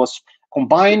have done was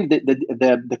combine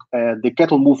the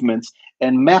cattle movements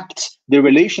and mapped the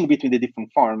relation between the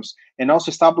different farms, and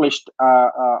also established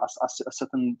a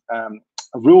certain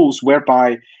rules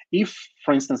whereby if,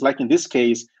 for instance, like in this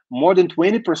case, more than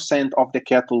 20% of the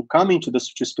cattle coming to the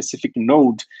specific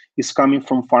node is coming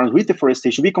from farms with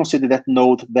deforestation, we consider that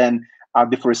node then a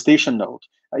deforestation node,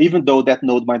 even though that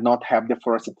node might not have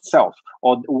deforested itself,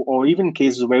 or even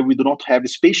cases where we do not have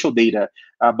spatial data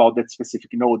about that specific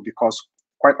node, because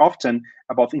quite often,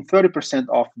 about in 30%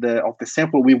 of the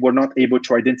sample, we were not able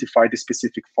to identify the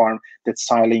specific farm that's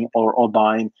selling or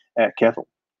buying cattle.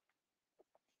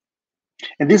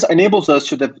 And this enables us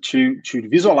to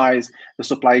visualize the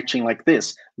supply chain like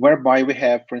this, whereby we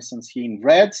have, for instance, here in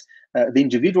red, the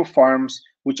individual farms,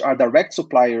 which are direct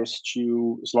suppliers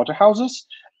to slaughterhouses,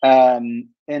 and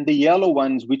the yellow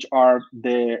ones, which are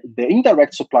the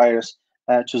indirect suppliers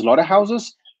to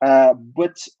slaughterhouses,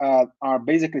 but are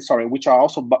basically, which are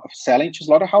also selling to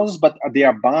slaughterhouses, but they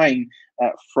are buying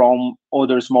from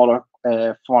other smaller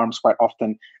farms quite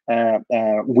often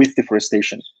with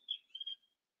deforestation.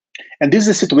 And this is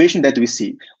the situation that we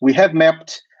see. We have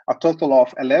mapped a total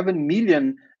of 11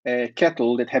 million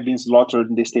cattle that have been slaughtered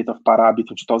in the state of Pará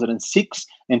between 2006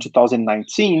 and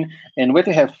 2019. And what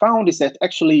we have found is that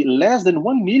actually less than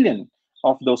 1 million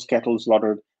of those cattle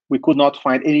slaughtered, we could not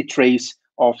find any trace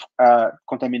of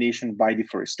contamination by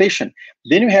deforestation.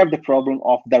 Then we have the problem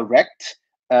of direct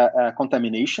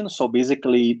contamination. So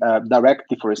basically direct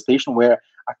deforestation, where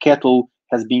a cattle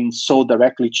has been sold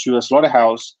directly to a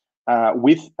slaughterhouse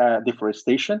with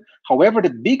deforestation. However, the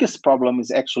biggest problem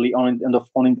is actually on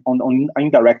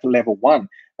indirect level 1,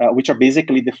 which are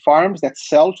basically the farms that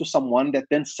sell to someone that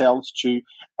then sells to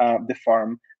the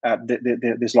farm,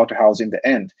 the slaughterhouse in the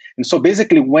end. And so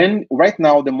basically, when right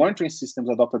now the monitoring systems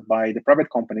adopted by the private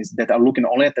companies that are looking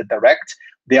only at the direct,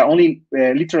 they are only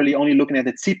literally only looking at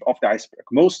the tip of the iceberg.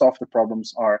 Most of the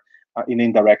problems are in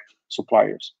indirect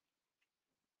suppliers.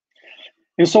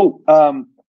 And so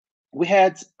we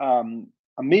had a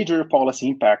major policy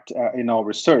impact in our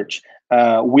research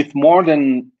with more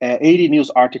than 80 news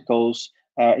articles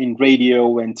in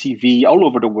radio and TV all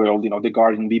over the world, The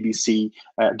Guardian, BBC,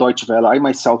 Deutsche Welle. I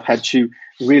myself had to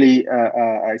really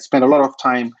spend a lot of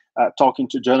time talking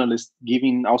to journalists,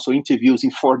 giving also interviews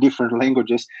in 4 different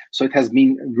languages. So it has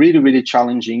been really, really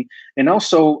challenging. And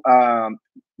also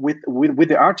with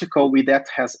the article, that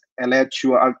has led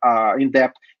to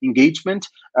in-depth engagement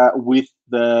with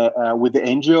the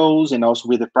NGOs and also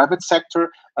with the private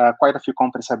sector. Quite a few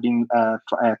companies have been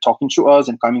talking to us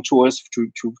and coming to us to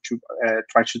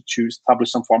try to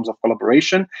establish some forms of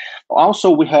collaboration.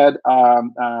 Also, we had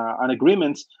an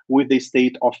agreement with the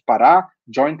state of Pará,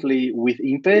 jointly with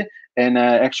INPE, and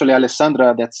actually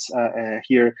Alessandra, that's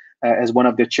here as one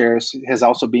of the chairs, has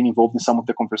also been involved in some of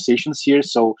the conversations here.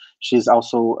 So she's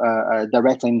also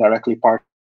directly and indirectly part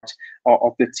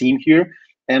of the team here.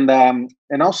 And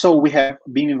also we have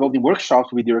been involved in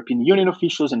workshops with European Union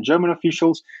officials and German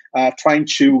officials, trying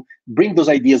to bring those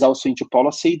ideas also into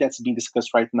policy that's being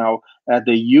discussed right now at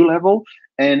the EU level.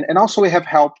 And also we have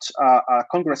helped a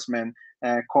congressman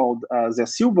called Zé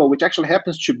Silva, which actually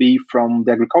happens to be from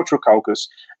the Agricultural Caucus,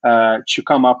 to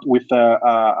come up with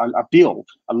a bill,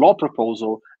 a law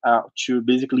proposal to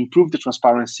basically improve the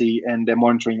transparency and the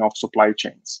monitoring of supply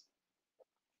chains.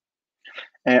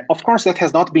 Of course, that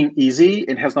has not been easy.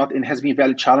 It has been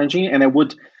very challenging, and I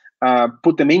would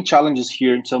put the main challenges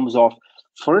here in terms of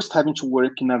first having to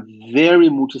work in a very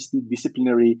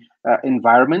multidisciplinary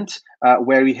environment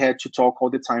where we had to talk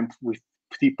all the time with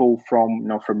people from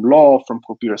law, from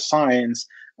computer science,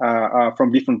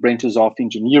 from different branches of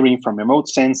engineering, from remote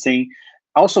sensing.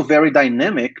 Also very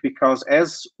dynamic, because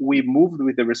as we moved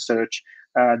with the research,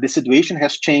 the situation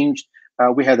has changed.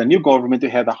 We had a new government, we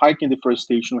had a hike in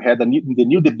deforestation, we had the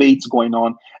new debates going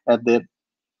on at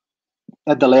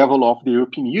the level of the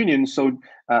European Union. So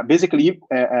basically,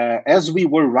 as we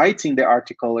were writing the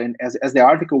article, and as the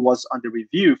article was under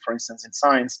review, for instance, in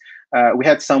Science, we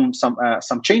had some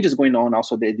changes going on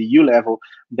also at the EU level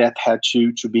that had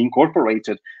to be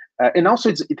incorporated. And also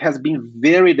it has been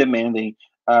very demanding,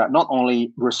 not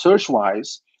only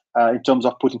research-wise, in terms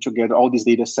of putting together all this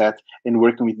data set and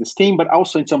working with this team, but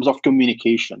also in terms of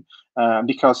communication,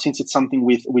 because since it's something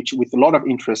with a lot of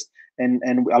interest and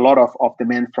a lot of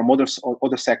demand from other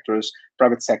sectors,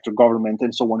 private sector, government,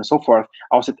 and so on and so forth,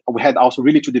 also we had also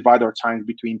really to divide our time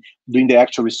between doing the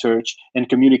actual research and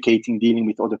communicating, dealing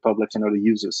with other publics and other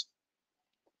users.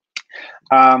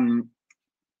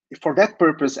 For that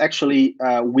purpose, actually,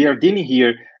 we are dealing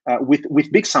here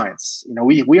with big science.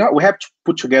 We have to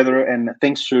put together, and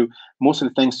mostly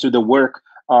thanks to the work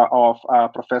of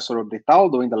Professor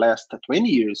Bertaldo in the last 20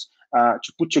 years,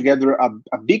 to put together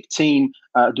a big team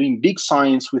doing big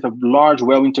science with a large,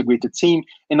 well-integrated team,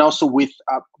 and also with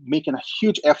making a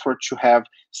huge effort to have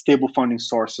stable funding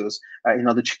sources in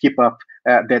order to keep up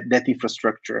that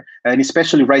infrastructure. And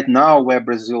especially right now, where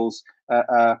Brazil's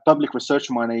public research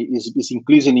money is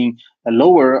increasingly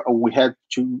lower, we had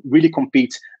to really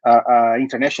compete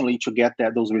internationally to get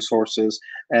those resources,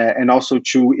 and also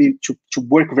to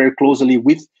work very closely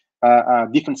with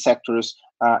different sectors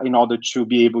in order to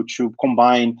be able to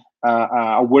combine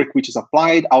a work which is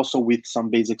applied also with some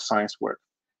basic science work.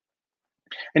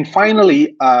 And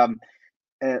finally,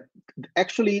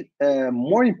 actually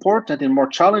more important and more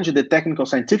challenging, the technical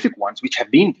scientific ones, which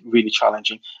have been really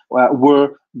challenging,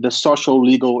 were the social,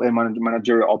 legal, and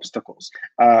managerial obstacles.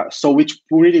 So which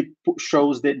really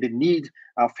shows the need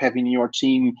of having your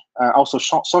team also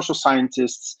social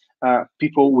scientists,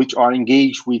 people which are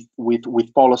engaged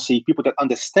with policy, people that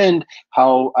understand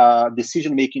how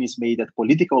decision making is made at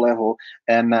political level,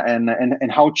 and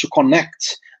how to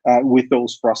connect with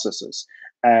those processes.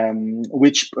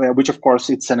 Which of course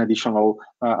it's an additional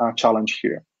challenge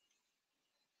here.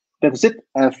 That's it.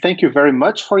 Thank you very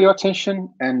much for your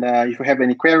attention, and if you have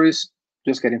any queries,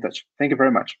 just get in touch. Thank you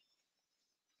very much.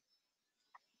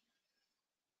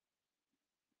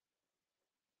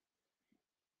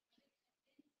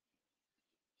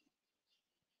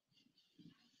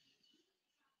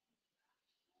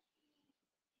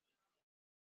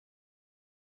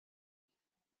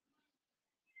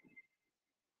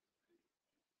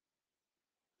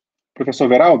 Professor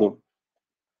Veraldo,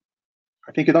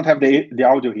 I think you don't have the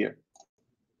audio here.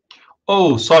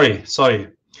 Oh, sorry.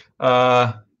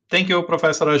 Thank you,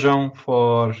 Professor Rajão,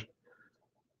 for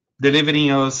delivering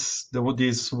us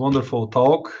this wonderful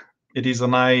talk. It is a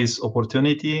nice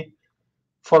opportunity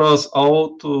for us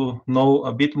all to know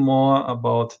a bit more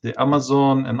about the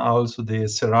Amazon and also the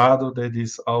Cerrado, that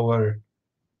is our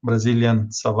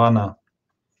Brazilian savanna.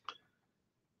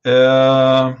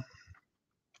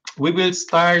 We will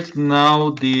start now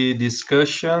the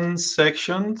discussion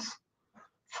sections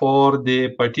for the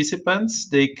participants.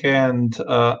 They can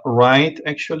write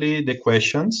actually the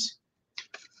questions.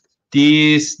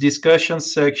 These discussion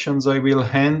sections I will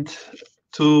hand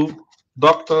to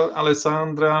Dr.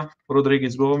 Alessandra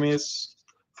Rodrigues Gomes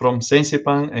from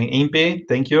Sensipan and INPE.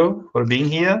 Thank you for being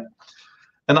here.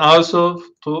 And also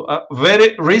to a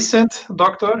very recent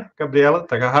Dr. Gabriela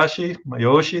Takahashi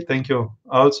Mayoshi. Thank you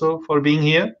also for being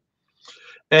here.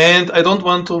 And I don't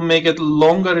want to make it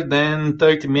longer than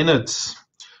 30 minutes.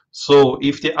 So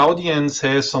if the audience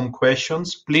has some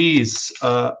questions, please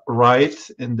write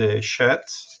in the chat,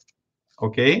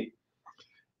 okay?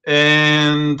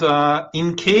 And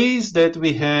in case that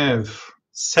we have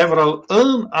several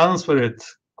unanswered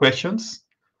questions,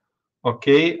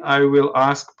 okay, I will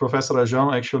ask Professor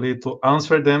Rajão actually to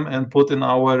answer them and put in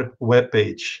our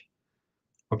webpage,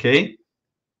 okay?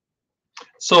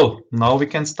 So now we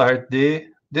can start the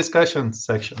discussion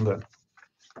section then.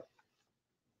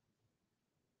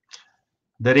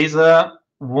 There is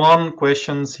one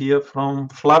question here from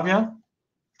Flavia.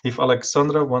 If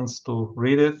Alexandra wants to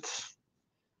read it.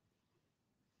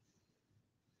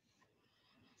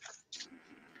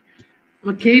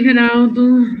 Okay,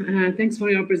 Geraldo, thanks for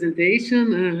your presentation,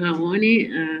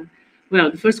 Raoni.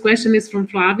 Well, the first question is from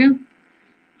Flavia.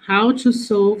 How to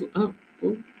solve,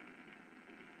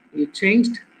 you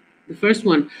changed the first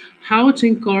one. How to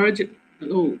encourage,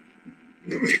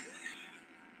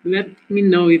 let me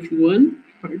know if you want,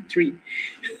 or 3.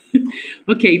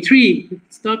 Okay, 3,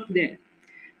 stop there.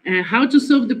 How to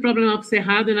solve the problem of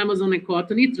Cerrado and Amazon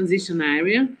ecotony transition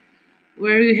area,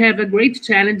 where we have a great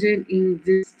challenge in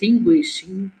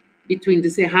distinguishing between the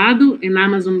Cerrado and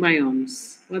Amazon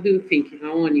biomes. What do you think,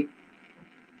 Raoni?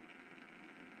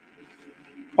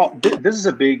 Well, this is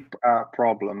a big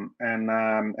problem, and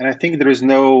I think there is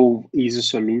no easy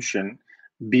solution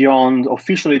beyond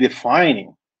officially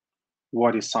defining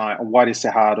what is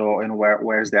Cerrado and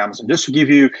where's the Amazon. Just to give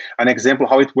you an example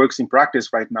how it works in practice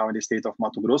right now in the state of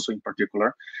Mato Grosso in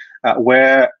particular,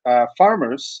 where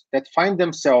farmers that find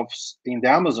themselves in the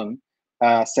Amazon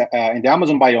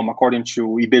biome according to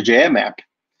IEEE-GRSS map,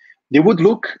 they would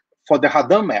look for the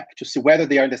Rajão map to see whether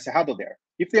they are in the Cerrado there.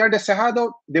 If they are the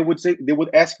Cerrado, they would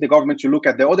ask the government to look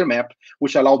at the other map,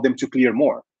 which allowed them to clear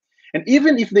more. And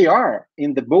even if they are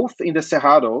both in the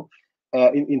Cerrado,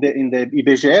 in the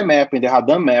IEEE-GRSS map, in the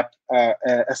Rajão map,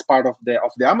 as part of the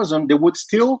Amazon, they would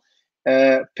still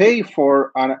pay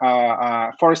for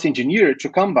a forest engineer to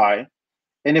come by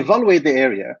and evaluate the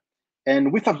area,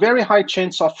 and with a very high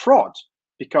chance of fraud,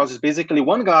 because it's basically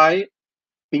one guy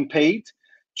being paid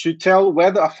to tell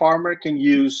whether a farmer can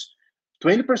use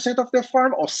 20% of their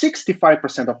farm or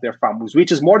 65% of their farm,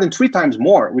 which is more than 3 times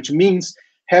more, which means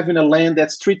having a land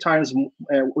that's 3 times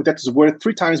that is worth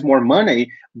 3 times more money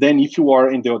than if you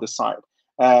are in the other side.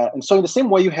 And so in the same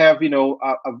way, you have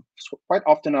quite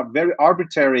often a very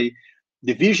arbitrary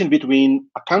division between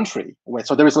a country.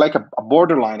 So there is like a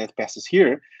borderline that passes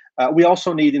here. We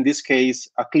also need, in this case,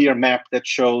 a clear map that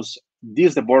shows this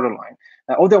is the borderline.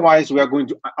 Otherwise, we are going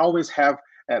to always have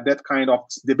that kind of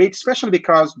debate, especially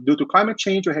because due to climate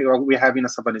change, we're having a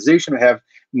savanization, we have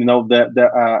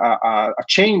a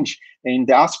change in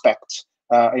the aspects,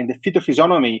 in the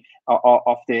phytophysiognomy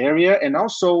of the area. And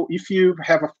also, if you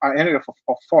have an area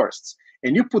of forests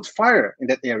and you put fire in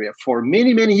that area for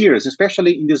many, many years,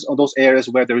 especially in those areas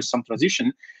where there is some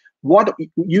transition, what it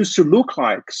used to look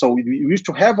like, so we used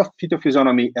to have a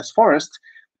phytophysiognomy as forest,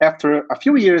 after a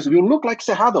few years, it will look like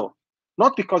Cerrado.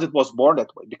 Not because it was born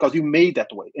that way, because you made that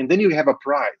way. And then you have a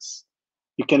prize.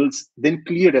 You can then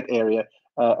clear that area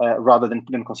rather than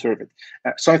conserve it.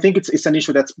 So I think it's an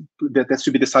issue that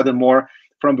should be decided more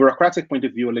from a bureaucratic point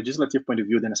of view, a legislative point of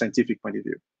view, than a scientific point of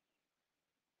view.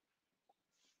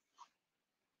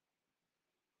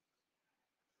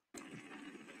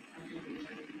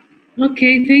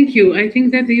 Okay, thank you. I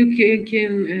think that you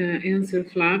can answer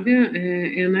Flavia,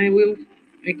 and I will.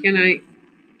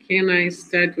 Can I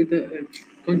start with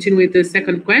continue with the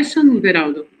second question,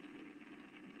 Geraldo?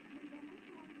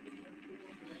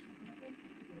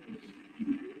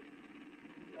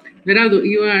 Geraldo,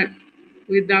 you are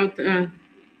without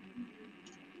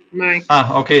mic.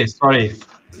 Okay, sorry.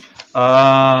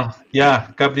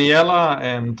 Yeah, Gabriela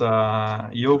and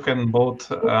you can both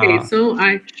okay, so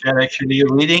share actually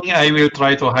reading. I will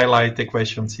try to highlight the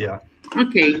questions here.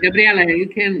 Okay, Gabriela, we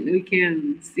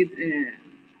can sit,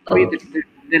 read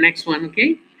the next one,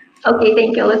 okay? Okay,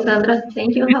 thank you, Alessandra.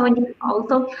 Thank you, Raoni,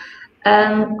 also.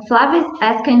 Flavia is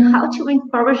asking how to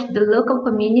encourage the local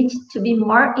community to be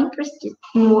more interested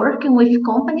in working with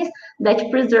companies that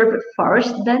preserve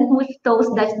forests than with those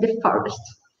that deforest.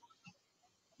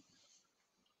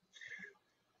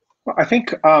 Well, I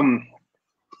think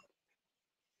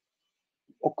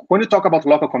when you talk about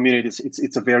local communities,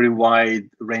 it's a very wide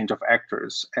range of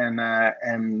actors,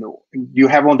 and you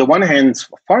have on the one hand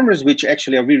farmers which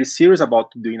actually are really serious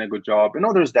about doing a good job, and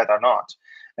others that are not,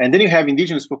 and then you have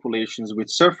indigenous populations which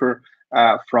suffer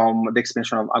from the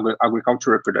expansion of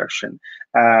agricultural production.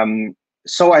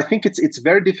 So I think it's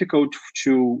very difficult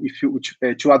to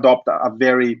adopt a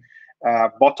very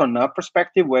bottom-up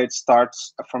perspective where it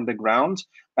starts from the ground.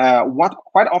 What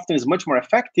quite often is much more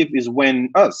effective is when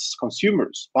us,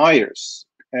 consumers, buyers,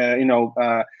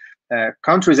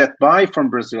 countries that buy from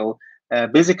Brazil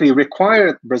basically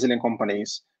require Brazilian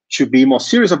companies to be more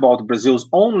serious about Brazil's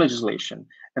own legislation.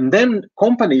 And then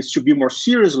companies should be more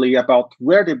seriously about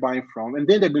where they're buying from, and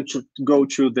then they're going to go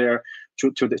to the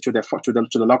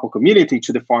local community,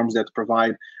 to the farms that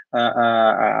provide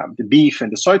the beef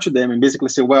and the soy to them, and basically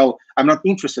say, well, I'm not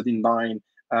interested in buying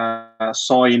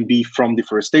soy and beef from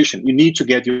deforestation. You need to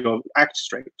get your act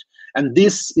straight. And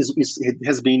this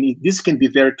can be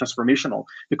very transformational,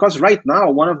 because right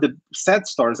now one of the sad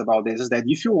stories about this is that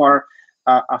if you are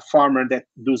a farmer that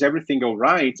does everything all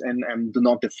right and do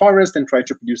not deforest and try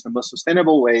to produce in the most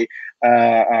sustainable way,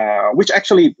 which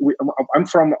actually I'm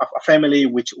from a family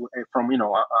from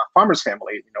a farmer's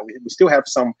family. We still have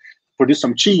produce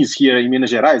some cheese here in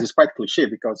Minas Gerais. It's quite cliche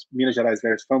because Minas Gerais is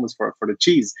very famous for the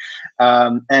cheese.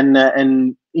 And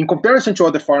in comparison to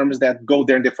other farmers that go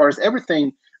there and deforest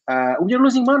everything, we are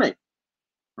losing money,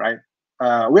 right?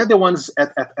 We're the ones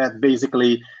at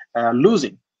basically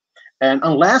losing. And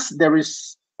unless there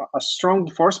is a strong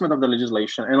enforcement of the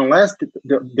legislation, and unless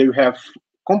they have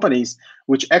companies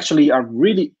which actually are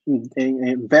really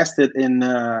invested in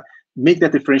make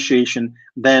that differentiation,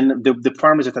 then the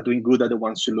farmers that are doing good are the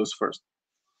ones to lose first.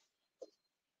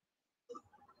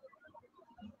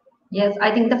 Yes,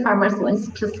 I think the farmers wants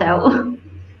to sell.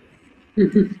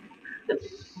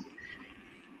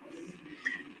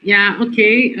 Yeah,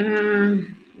 okay.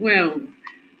 Well,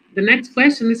 the next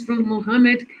question is from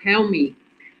Mohammed Helmi.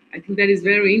 I think that is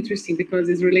very interesting because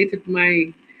it's related to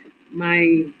my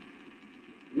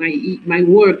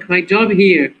work, my job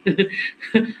here.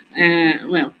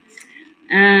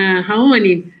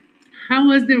 Raoni, how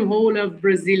was the role of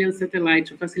Brazilian satellite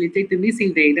to facilitate the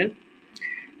missing data,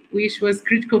 which was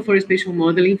critical for spatial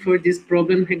modeling for this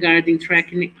problem regarding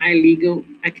tracking illegal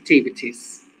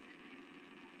activities?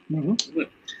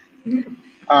 Mm-hmm.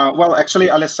 Well, actually,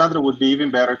 Alessandra would be even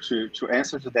better to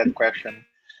answer to that question.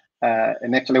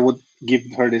 And actually, I would give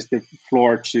her the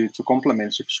floor to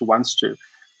complement if she wants to.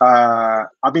 I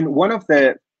mean, one of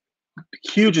the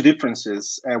huge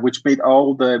differences which made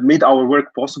our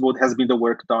work possible has been the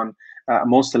work done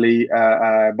mostly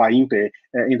by INPE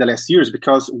in the last years,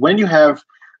 because when you have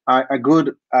a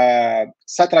good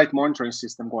satellite monitoring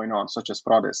system going on, such as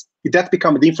PRODES, that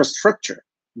becomes the infrastructure,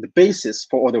 the basis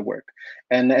for other work,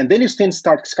 and then you can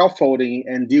start scaffolding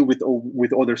and deal with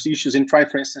other issues and try,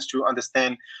 for instance, to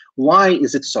understand why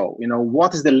is it so.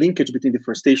 What is the linkage between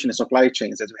deforestation and supply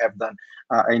chains that we have done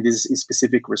in this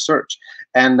specific research,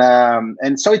 and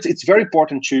so it's very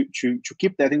important to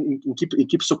keep that and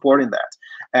keep supporting that,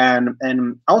 and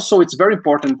also it's very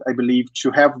important, I believe,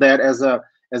 to have that as a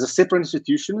separate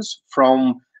institutions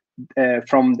from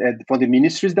the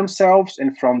ministries themselves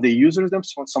and from the users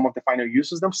themselves, some of the final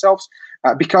users themselves,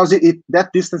 because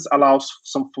that distance allows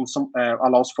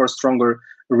allows for stronger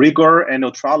rigor and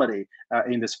neutrality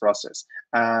in this process.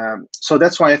 So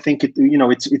that's why I think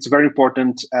it's very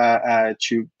important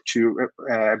to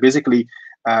basically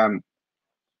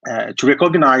to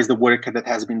recognize the work that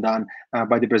has been done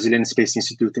by the Brazilian Space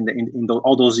Institute in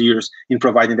all those years in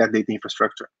providing that data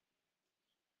infrastructure.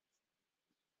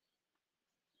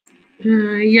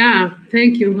 Yeah,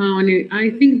 thank you, Raoni.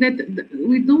 I think that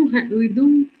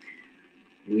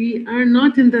we are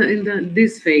not in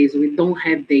this phase. We don't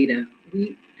have data.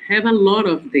 We have a lot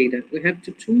of data. We have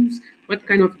to choose what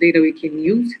kind of data we can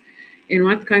use and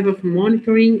what kind of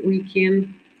monitoring we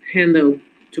can handle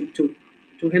to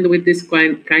handle with this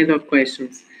kind of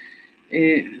questions.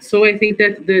 So I think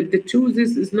that the choose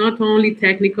is not only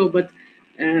technical, but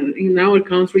in our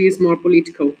country is more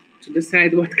political, to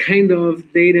decide what kind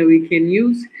of data we can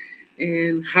use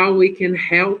and how we can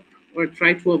help or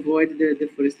try to avoid the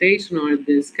deforestation or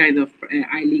this kind of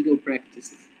illegal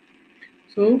practices.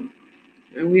 So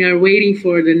we are waiting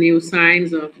for the new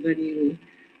signs of the new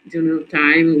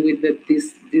time with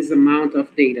this amount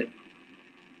of data.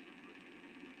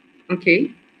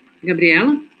 Okay,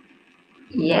 Gabriela?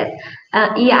 Yes,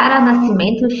 Yara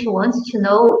Nascimento, she wants to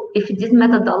know if this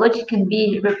methodology can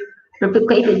be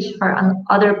replicated for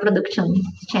other production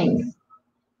chains.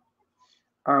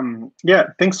 Yeah,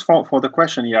 thanks for the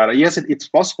question, Yara. Yes, it's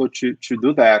possible to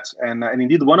do that, and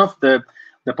indeed one of the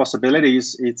the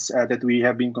possibilities that we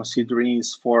have been considering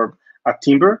is for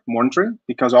timber monitoring,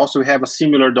 because also we have a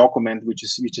similar document which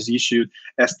is issued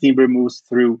as timber moves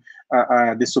through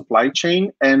the supply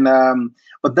chain, and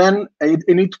but then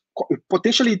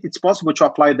potentially it's possible to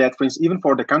apply that, for instance, even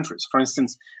for the countries. For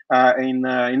instance, in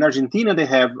Argentina they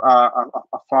have a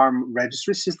farm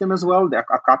registry system as well, a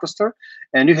cadastre,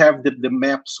 and you have the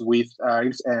maps with,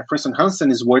 for instance,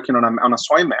 Hansen is working on a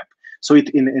soy map. So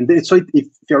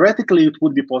theoretically it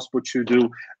would be possible to do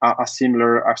a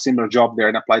similar job there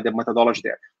and apply the methodology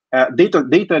there.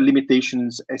 Data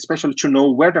limitations, especially to know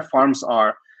where the farms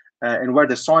are and where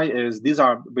the soy is, these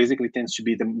are basically tends to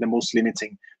be the most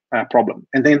limiting problem.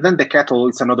 And then the cattle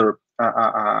is another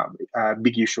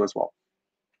big issue as well.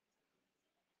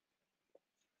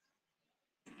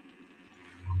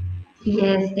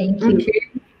 Yes, thank you.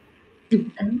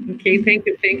 Okay, thank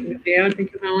you, Bel.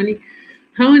 Thank you, Raoni.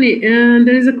 Raoni,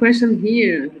 there is a question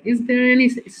here. Is there any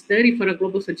study for a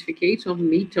global certification of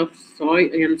meat of soy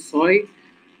and soy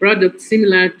products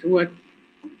similar to what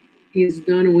is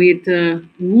done with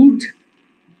wood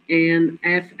and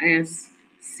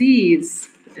FSC's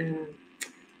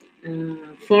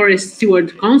Forest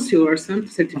Steward Council or some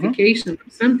certification or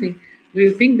something? Do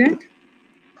you think that?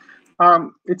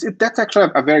 That's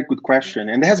actually a very good question,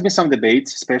 and there has been some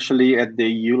debates, especially at the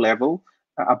EU level,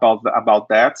 about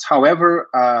that. However,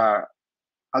 I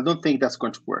don't think that's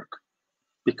going to work,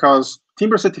 because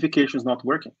timber certification is not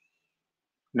working.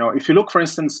 If you look, for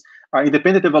instance,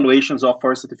 independent evaluations of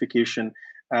forest certification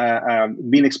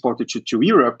being exported to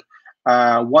Europe,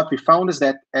 what we found is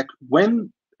that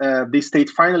when the state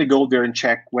finally go there and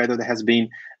check whether there has been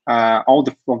all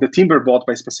the timber bought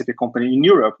by a specific company in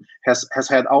Europe has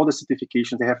had all the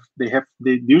certifications, they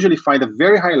usually find a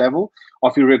very high level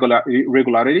of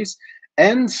irregularities,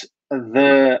 and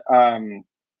the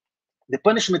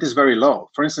punishment is very low.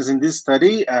 For instance, in this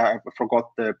study, I forgot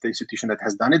the institution that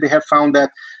has done it, they have found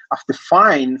that the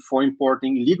fine for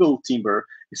importing illegal timber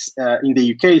in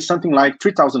the UK is something like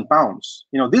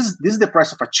 £3,000. This is the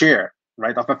price of a chair,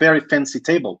 right, of a very fancy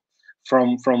table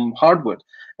from hardwood.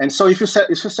 And so if you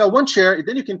sell one chair,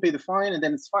 then you can pay the fine, and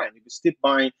then it's fine. If you still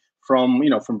buy from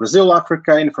Brazil,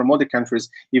 Africa, and from other countries,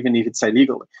 even if it's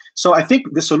illegal. So I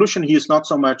think the solution here is not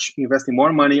so much investing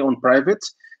more money on private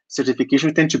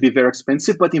certification, tend to be very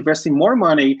expensive, but investing more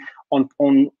money on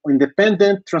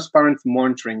independent, transparent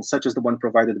monitoring, such as the one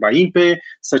provided by INPE,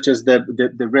 such as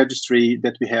the registry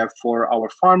that we have for our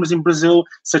farmers in Brazil,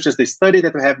 such as the study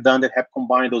that we have done that have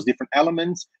combined those different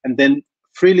elements, and then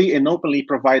freely and openly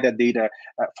provide that data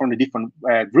from the different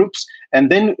groups.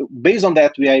 And then based on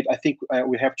that, I think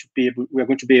we're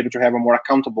going to be able to have a more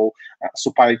accountable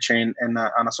supply chain and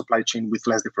a supply chain with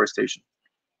less deforestation.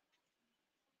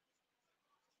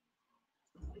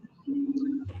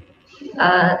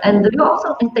 And do you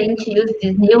also intend to use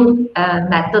this new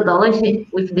methodology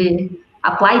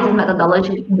apply this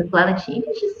methodology in the planet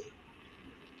images?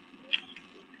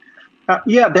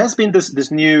 Yeah, there's been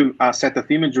this new set of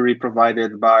imagery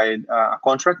provided by a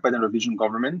contract by the Norwegian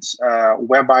government,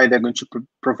 whereby they're going to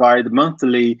provide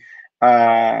monthly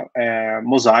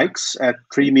mosaics at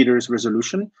 3 meters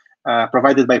resolution,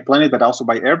 provided by Planet, but also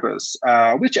by Airbus,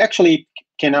 which actually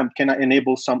can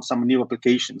enable some new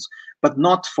applications, but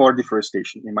not for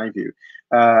deforestation, in my view,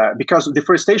 because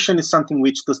deforestation is something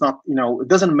which does not, it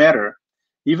doesn't matter,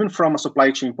 even from a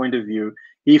supply chain point of view,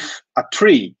 if a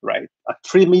tree, right, a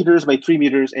 3 meters by 3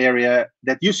 meters area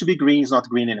that used to be green is not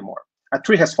green anymore. A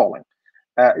tree has fallen.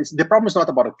 The problem is not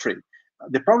about a tree.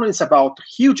 The problem is about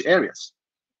huge areas.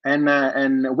 And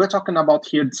we're talking about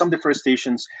here some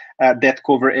deforestations that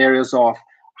cover areas of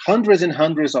hundreds and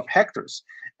hundreds of hectares.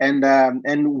 And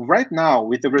right now,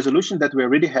 with the resolution that we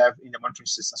already have in the monitoring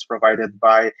systems provided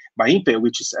by INPE,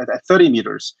 which is at 30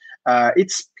 meters,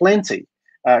 it's plenty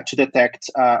to detect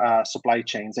supply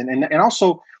chains. And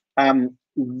also,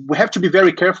 we have to be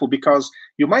very careful, because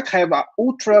you might have an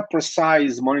ultra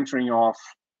precise monitoring of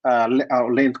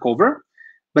land cover,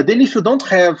 but then if you don't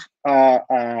have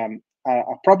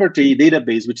a property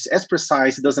database which is as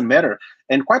precise, it doesn't matter.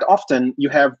 And quite often you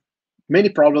have many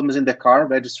problems in the car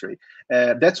registry.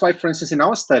 That's why, for instance, in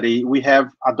our study, we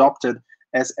have adopted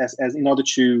as in order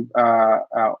to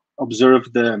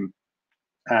observe the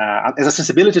as a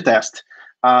sensibility test.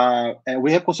 And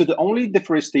we have considered only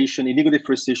deforestation, illegal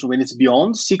deforestation, when it's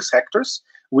beyond 6 hectares,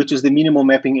 which is the minimum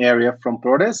mapping area from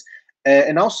PRODES,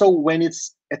 and also when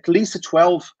it's at least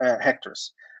 12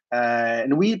 hectares.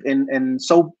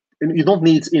 So you don't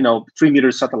need 3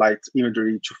 meter satellite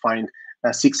imagery to find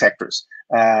 6 hectares.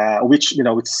 which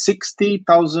it's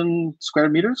 60,000 square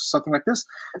meters, something like this,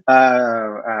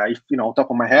 if on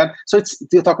top of my head. So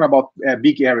you're talking about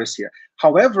big areas here.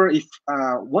 However, if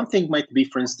one thing might be,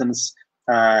 for instance,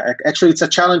 actually it's a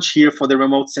challenge here for the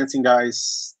remote sensing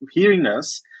guys hearing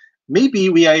us. Maybe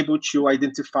we are able to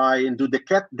identify and do the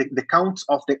count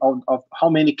of how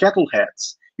many cattle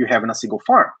heads you have in a single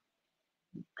farm.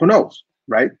 Who knows,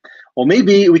 right? Or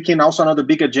maybe we can also, another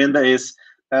big agenda is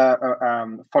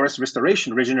forest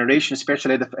restoration, regeneration,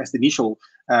 especially as the initial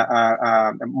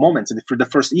moments for the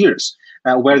first years,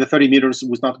 where the 30 meters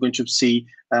was not going to see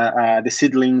the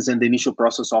seedlings and the initial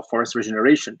process of forest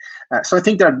regeneration. So I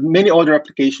think there are many other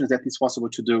applications that it's possible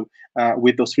to do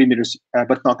with those 3 meters,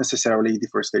 but not necessarily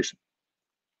deforestation.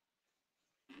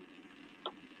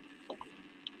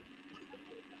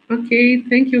 Okay,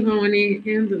 thank you, Raoni.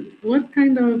 And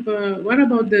what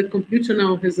about the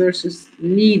computational resources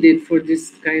needed for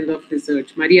this kind of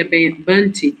research? Maria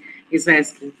Banti is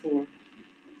asking too.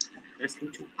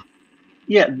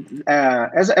 Yeah,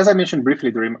 as I mentioned briefly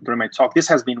during my talk, this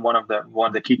has been one of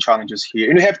the key challenges here,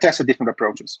 and we have tested different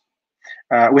approaches.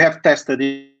 We have tested,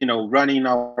 running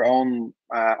our own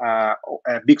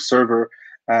big server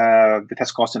that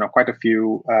has cost quite a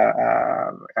few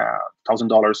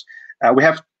 $1,000s. We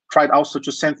have tried also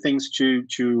to send things to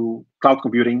cloud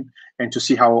computing and to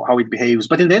see how it behaves.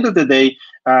 But in the end of the day,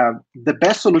 the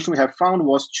best solution we have found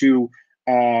was to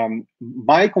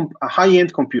buy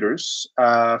high-end computers,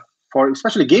 for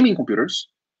especially gaming computers,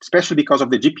 especially because of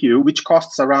the GPU, which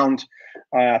costs around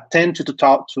 $10,000 to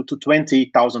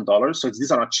 $20,000. So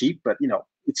these are not cheap, but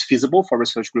it's feasible for a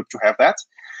research group to have that.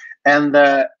 And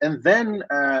then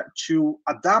to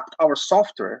adapt our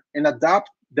software and adapt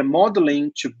the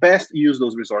modeling to best use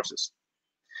those resources.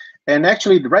 And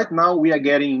actually, right now, we are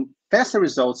getting faster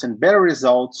results and better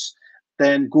results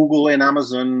than Google and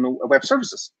Amazon web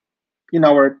services in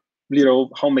our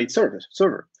little homemade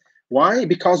server. Why?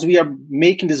 Because we are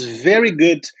making this very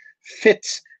good fit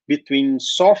between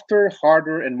software,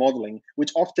 hardware, and modeling,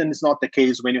 which often is not the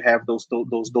case when you have those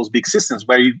big systems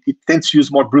where it tends to use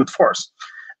more brute force.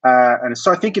 And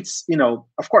so I think it's,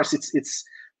 of course,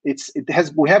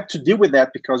 we have to deal with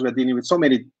that because we're dealing with so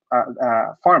many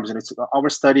farms, and our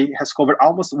study has covered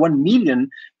almost 1 million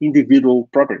individual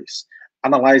properties,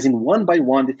 analyzing one by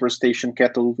one deforestation,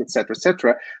 cattle, etc.,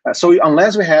 etc. So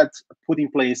unless we had put in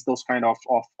place those kind of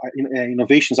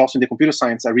innovations also in the computer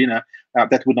science arena,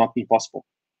 that would not be possible.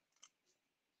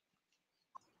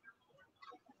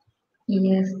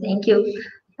 Yes, thank you.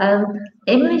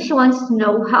 Emily, she wants to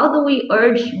know, how do we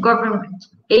urge government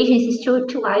agencies to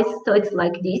utilize studies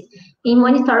like this in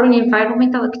monitoring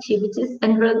environmental activities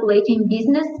and regulating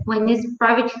business when these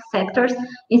private sectors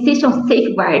insist on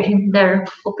safeguarding their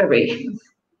operations?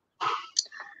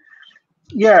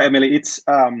 Yeah, Emily, it's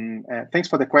thanks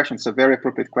for the question. It's a very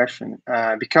appropriate question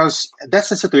because that's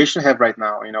the situation we have right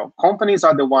now. Companies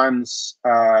are the ones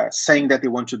saying that they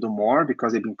want to do more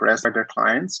because they've been pressed by their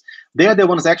clients. They are the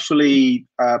ones actually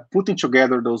putting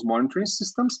together those monitoring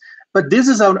systems. But this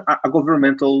is a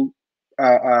governmental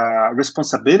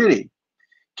responsibility.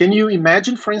 Can you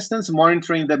imagine, for instance,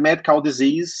 monitoring the mad cow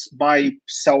disease by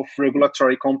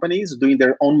self-regulatory companies doing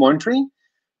their own monitoring?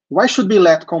 Why should we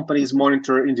let companies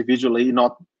monitor individually,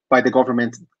 not by the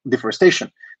government deforestation?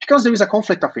 Because there is a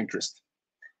conflict of interest.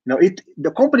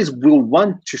 The companies will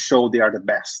want to show they are the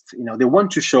best. They want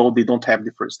to show they don't have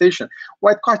deforestation.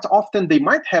 While quite often they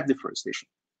might have deforestation,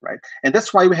 right? And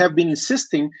that's why we have been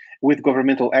insisting with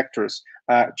governmental actors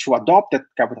to adopt that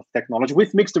type of technology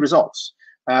with mixed results.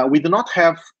 We do not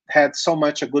have had so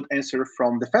much a good answer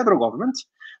from the federal government,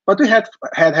 but we had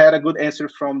a good answer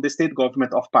from the state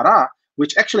government of Pará,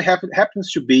 which actually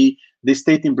happens to be the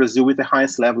state in Brazil with the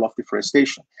highest level of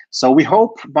deforestation. So we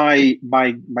hope to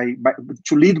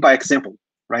lead by example,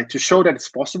 right? To show that it's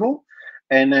possible,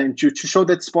 and to show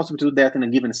that it's possible to do that in a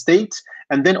given state,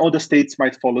 and then other states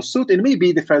might follow suit, and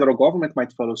maybe the federal government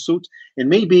might follow suit, and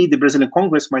maybe the Brazilian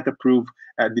Congress might approve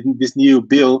this new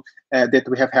bill that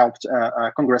we have helped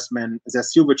Congressman Zé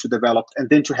Silva to develop, and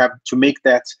then to make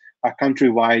that a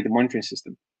countrywide monitoring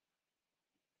system.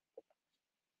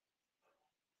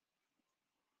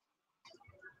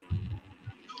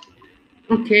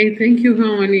 Okay, thank you,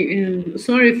 Raoni, and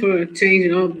sorry for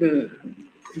changing all the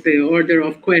order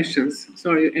of questions.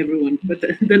 Sorry, everyone. But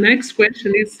the next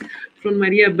question is from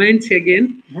Maria Banti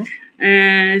again.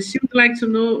 Mm-hmm. She would like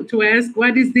to ask,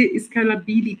 what is the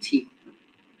scalability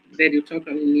that you talked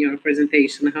in your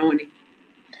presentation, Raoni?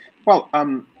 Well,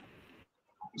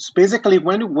 basically,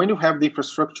 when you have the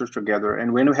infrastructure together,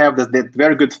 and when you have that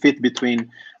very good fit between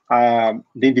the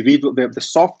individual, the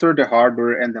software, the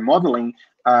hardware, and the modeling,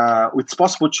 it's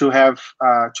possible to have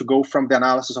to go from the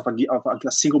analysis of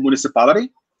a single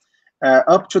municipality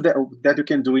up to that you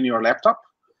can do in your laptop,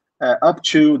 up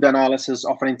to the analysis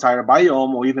of an entire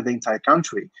biome or even the entire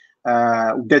country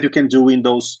that you can do in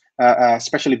those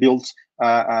specially built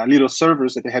little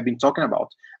servers that they have been talking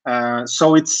about.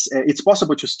 So it's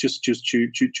possible to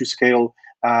scale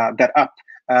that up.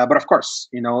 But of course,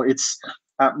 you know, it's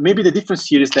maybe the difference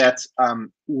here is that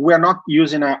we're not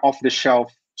using an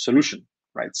off-the-shelf solution,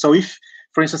 right? So if,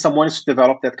 for instance, someone is to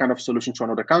develop that kind of solution to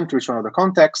another country, to another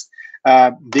context,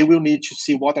 they will need to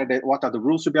see what are the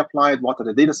rules to be applied, what are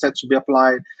the data sets to be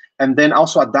applied, and then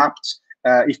also adapt,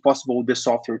 if possible, the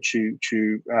software to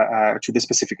the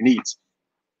specific needs.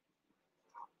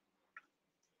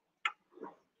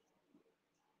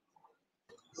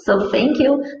 So thank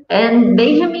you. And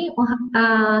Benjamin, he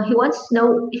wants to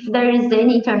know if there is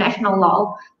any international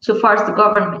law to force the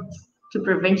governments to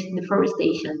prevent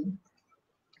deforestation.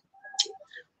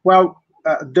 Well,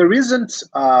 there isn't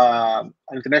an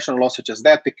international law such as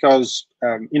that because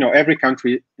you know, every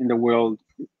country in the world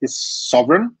is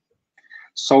sovereign,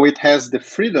 so it has the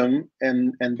freedom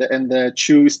and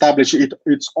to establish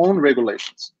its own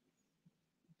regulations.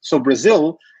 So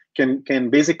Brazil can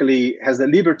basically has the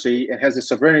liberty and has the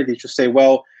sovereignty to say,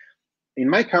 well, in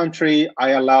my country, I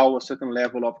allow a certain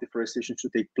level of deforestation to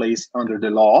take place under the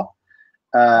law.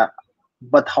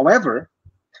 But however,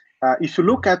 if you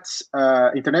look at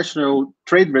international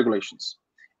trade regulations,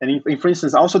 and for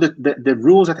instance, also the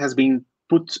rules that has been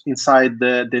put inside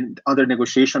the under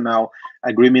negotiation now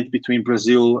agreement between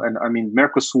Brazil and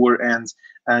Mercosur and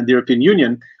the European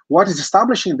Union, what is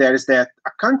establishing there is that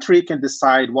a country can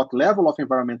decide what level of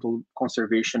environmental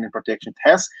conservation and protection it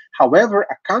has. However,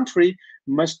 a country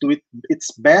must do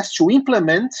its best to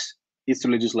implement its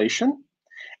legislation,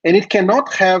 and it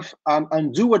cannot have an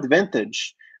undue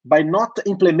advantage by not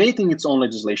implementing its own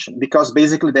legislation, because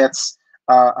basically that's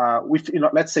with, you know,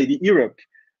 let's say the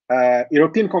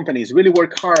European companies really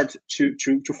work hard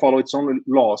to follow its own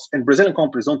laws, and Brazilian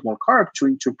companies don't work hard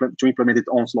to implement its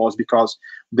own laws because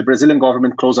the Brazilian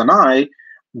government closes an eye.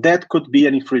 That could be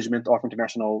an infringement of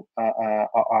international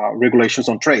regulations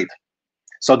on trade.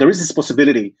 So there is this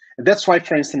possibility, and that's why,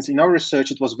 for instance, in our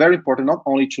research, it was very important not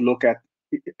only to look at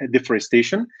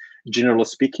deforestation, generally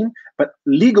speaking, but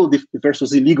legal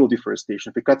versus illegal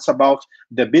deforestation, because it's about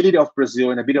the ability of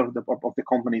Brazil and the ability of the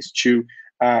companies to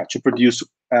produce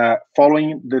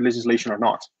following the legislation or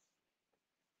not.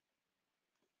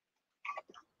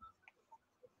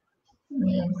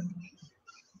 Yes.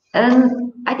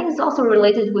 And I think it's also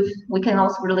related with, we can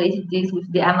also relate this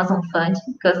with the Amazon Fund,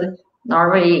 because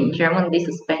Norway and Germany, they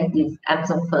suspend this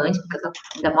Amazon Fund because of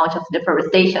the amount of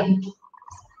deforestation,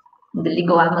 the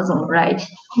legal Amazon, right?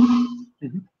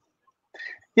 Mm-hmm.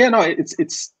 Yeah, no,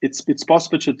 it's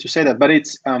possible to say that, but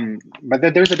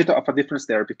there's a bit of a difference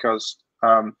there, because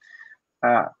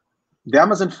the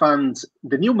Amazon Fund,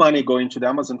 the new money going to the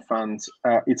Amazon Fund,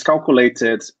 it's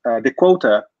calculated, the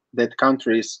quota that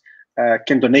countries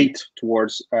can donate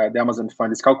towards the Amazon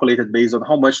Fund is calculated based on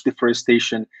how much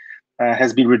deforestation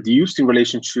has been reduced in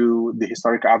relation to the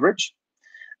historic average.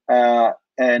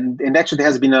 And actually there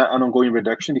has been an ongoing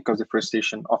reduction because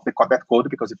deforestation of that quota,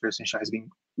 because deforestation has been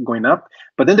going up.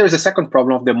 But then there's a second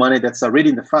problem of the money that's already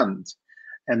in the fund.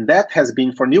 And that has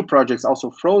been, for new projects, also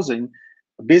frozen,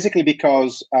 basically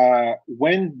because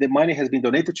when the money has been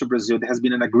donated to Brazil, there has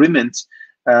been an agreement,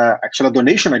 actually a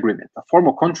donation agreement, a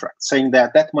formal contract, saying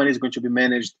that that money is going to be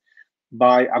managed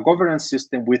by a governance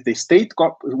system with the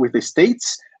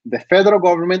states, the federal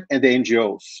government, and the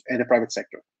NGOs and the private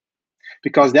sector.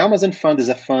 Because the Amazon Fund is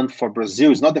a fund for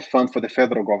Brazil, it's not the fund for the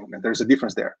federal government. There's a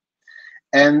difference there.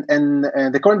 And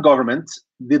the current government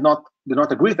did not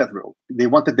agree with that rule. They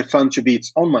wanted the fund to be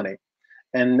its own money.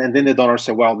 And then the donors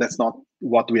said, well, that's not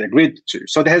what we agreed to.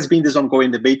 So there has been this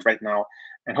ongoing debate right now,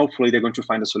 and hopefully they're going to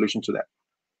find a solution to that.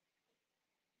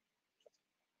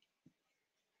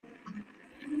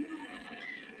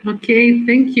 Okay,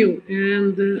 thank you.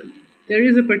 And there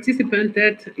is a participant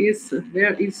that is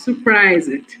surprised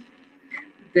that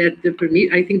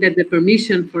I think that the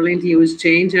permission for land use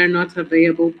change are not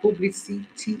available publicly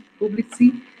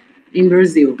in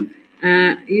Brazil.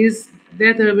 Is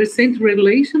that a recent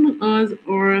regulation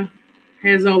or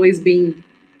has always been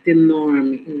the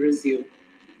norm in Brazil?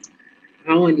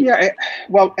 Raoni? Yeah,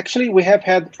 well, actually, we have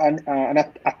had an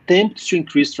attempt to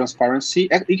increase transparency.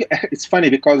 It's funny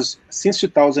because since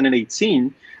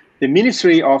 2018, the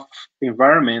Ministry of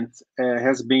Environment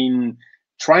has been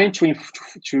trying to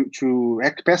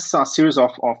pass a series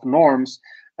of norms,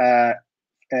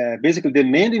 basically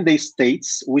demanding the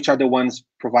states, which are the ones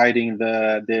providing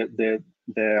the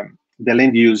the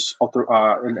land use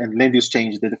and land use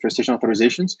change, the deforestation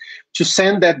authorizations, to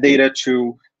send that data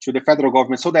to the federal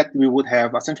government so that we would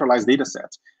have a centralized data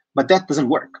set. But that doesn't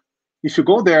work. If you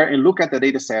go there and look at the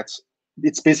data sets,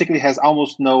 it basically has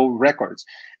almost no records.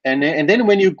 And then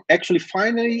when you actually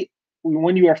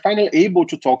when you are finally able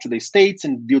to talk to the states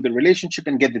and build the relationship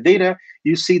and get the data,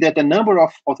 you see that the number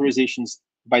of authorizations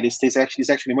by the states is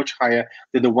actually much higher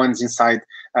than the ones inside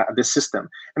the system.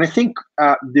 And I think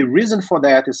the reason for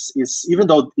that is even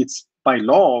though it's by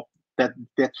law that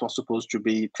was supposed to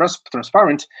be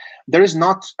transparent, there is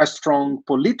not a strong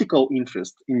political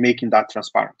interest in making that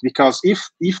transparent. Because if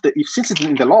since it's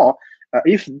in the law,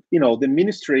 if the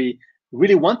ministry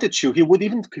really wanted to, he would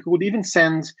even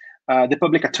send the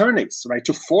public attorneys, right,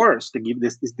 to force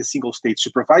the single states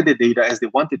to provide the data as they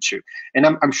wanted to. And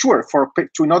I'm sure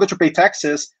in order to pay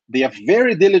taxes, they are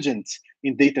very diligent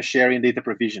in data sharing, data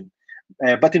provision.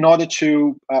 But in order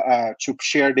to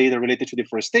share data related to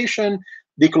deforestation,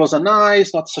 they close an eye.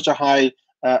 It's not such a high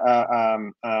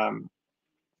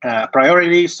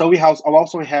priority. So we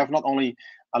also have not only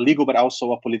a legal but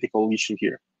also a political issue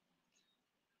here.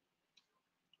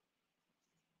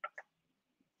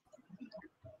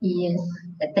 Yes,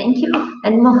 thank you.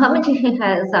 And Mohammed, he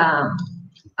has a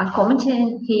comment.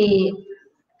 He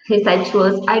said to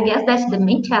us, I guess that the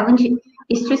main challenge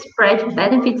is to spread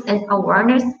benefits and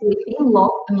awareness within law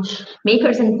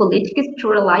makers and politics to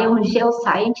rely on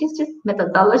geoscientists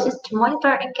methodologies to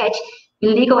monitor and catch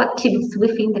illegal activities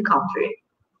within the country.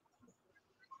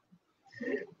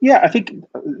 Yeah, I think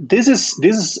this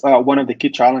is one of the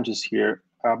key challenges here,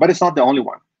 but it's not the only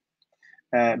one,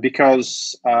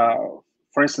 because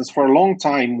for instance, for a long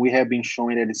time, we have been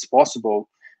showing that it's possible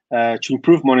to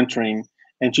improve monitoring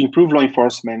and to improve law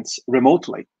enforcement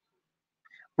remotely.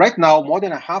 Right now, more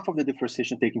than half of the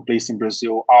deforestation taking place in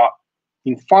Brazil are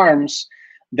in farms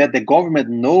that the government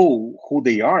know who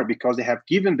they are because they have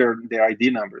given their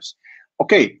ID numbers.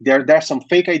 Okay, there are some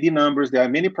fake ID numbers, there are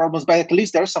many problems, but at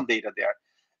least there's some data there.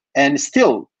 And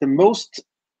still, the mostly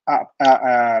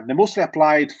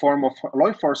applied form of law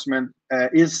enforcement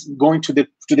is going to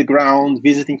the ground,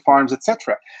 visiting farms,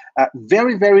 etc.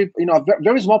 Very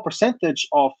small percentage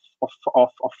of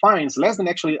fines, less than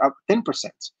actually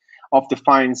 10% of the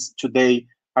fines today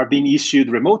are being issued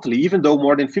remotely, even though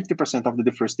more than 50% of the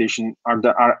deforestation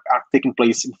are taking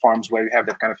place in farms where you have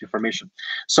that kind of information.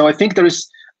 So I think there is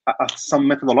some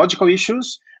methodological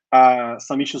issues,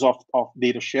 some issues of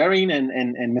data sharing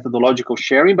and methodological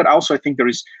sharing, but also I think there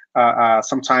is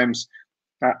sometimes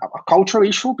a cultural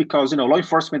issue because law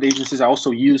enforcement agencies are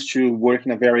also used to work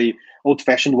in a very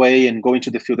old-fashioned way and go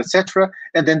into the field, etc.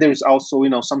 And then there is also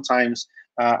sometimes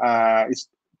it's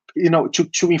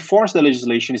to enforce the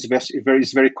legislation is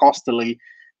very costly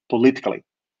politically.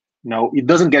 It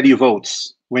doesn't get you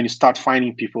votes when you start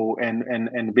fining people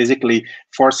and basically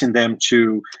forcing them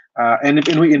to. And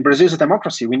in Brazil is a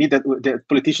democracy. We need that. The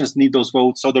politicians need those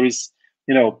votes. So there is,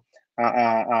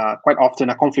 quite often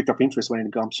a conflict of interest when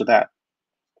it comes to that.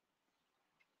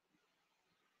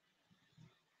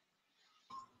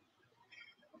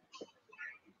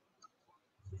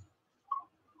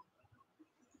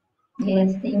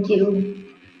 Yes, thank you.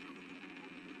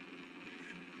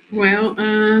 Well,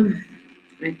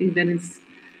 I think that is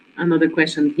another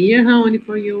question here, Raoni,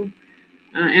 for you.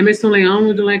 Emerson Leon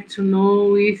would like to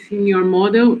know if in your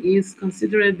model is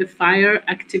considered the fire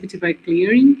activity by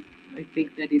clearing. I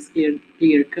think that is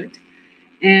clear cut.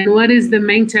 And what is the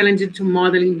main challenge to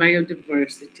modeling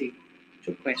biodiversity?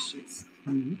 2 questions.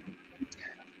 Mm-hmm.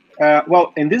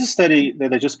 Well, in this study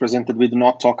that I just presented, we do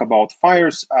not talk about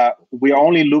fires. We are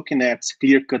only looking at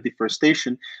clear-cut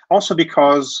deforestation, also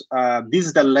because this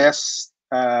is the less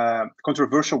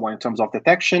controversial one in terms of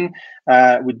detection,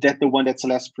 with the one that's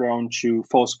less prone to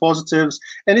false positives.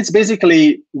 And it's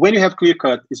basically, when you have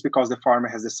clear-cut, it's because the farmer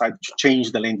has decided to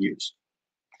change the land use.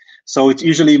 So it's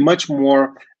usually much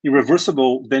more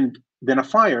irreversible than a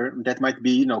fire that might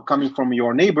be coming from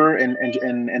your neighbor,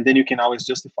 and then you can always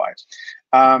justify it.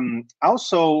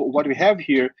 Also, what we have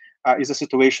here is a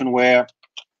situation where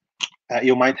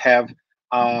you might have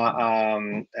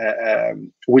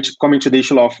which coming to the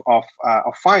issue of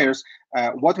fires.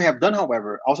 What we have done,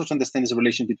 however, also to understand this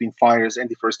relation between fires and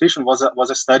deforestation was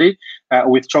a study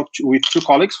with 2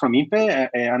 colleagues from INPE,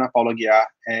 Ana Paula Guiar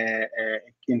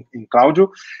in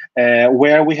Claudio,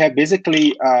 where we have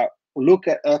basically look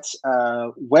at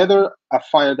whether a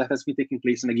fire that has been taking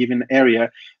place in a given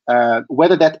area,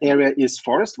 whether that area is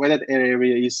forest, whether that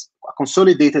area is a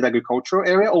consolidated agricultural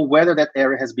area, or whether that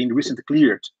area has been recently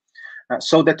cleared.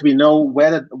 so that we know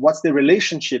what's the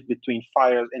relationship between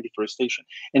fires and deforestation.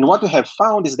 And what we have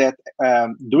found is that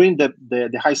during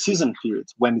the high season period,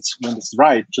 when it's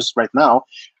dry, just right now,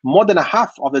 more than a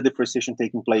half of the deforestation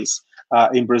taking place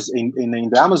in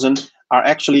the Amazon are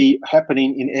actually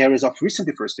happening in areas of recent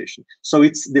deforestation. So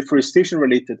it's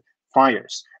deforestation-related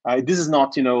fires. This is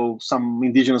not, some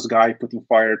indigenous guy putting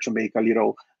fire to make a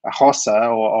little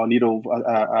hossa or a little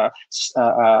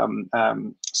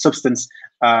substance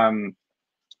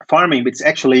farming, but it's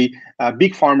actually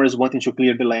big farmers wanting to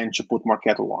clear the land to put more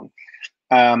cattle on.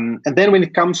 And then when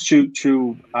it comes to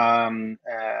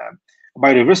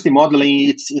biodiversity modeling,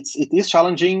 it is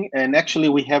challenging. And actually,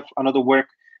 we have another work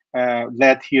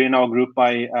led here in our group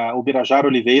by Ubirajara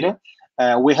Oliveira.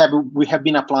 We have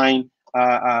been applying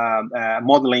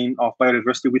modeling of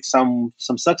biodiversity with some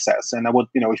success. And I would,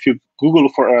 if you Google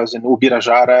for us in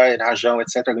Ubirajara and Rajão,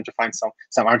 etc., you're going to find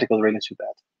some articles related to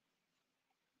that.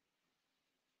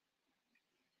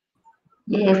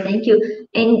 Yes, thank you.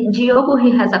 And Diogo,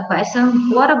 he has a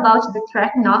question. What about the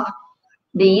tracking of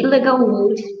the illegal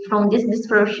wood from this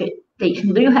deforestation?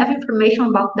 Do you have information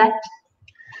about that?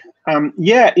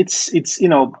 Yeah, it's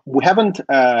we haven't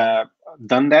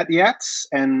done that yet,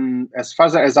 and as far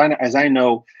as I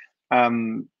know,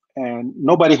 and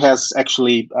nobody has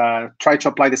actually tried to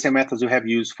apply the same methods we have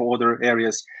used for other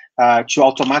areas to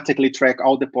automatically track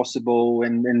all the possible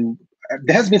and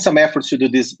there has been some efforts to do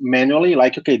this manually,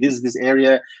 like, okay, this is this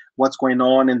area, what's going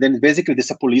on, and then basically this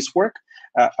is a police work.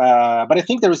 But I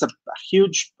think there is a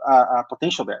huge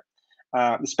potential there,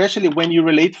 especially when you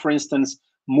relate, for instance,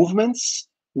 movements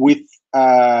with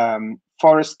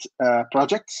forest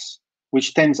projects,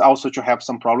 which tends also to have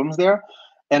some problems there,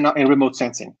 and remote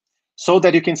sensing, so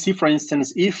that you can see, for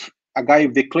instance, if a guy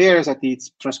declares that it's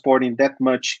transporting that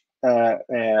much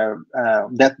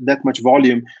that much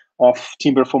volume of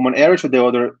timber from one area to the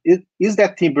other, is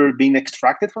that timber being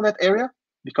extracted from that area?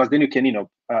 Because then you can,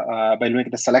 by looking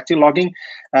at the selective logging,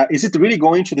 is it really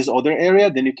going to this other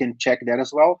area? Then you can check that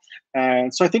as well.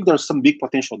 And so I think there's some big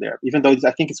potential there, even though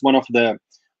I think it's one of the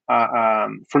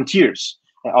frontiers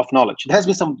of knowledge. There has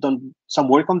been done some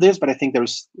work on this, but I think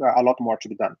there's a lot more to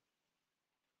be done.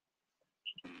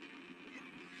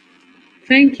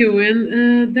 Thank you.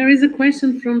 And there is a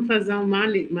question from Fazal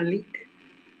Malik.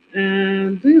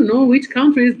 Do you know which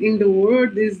countries in the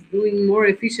world is doing more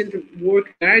efficient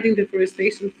work regarding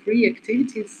deforestation-free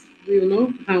activities? Do you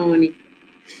know, Raoni?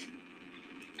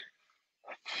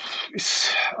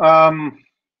 It's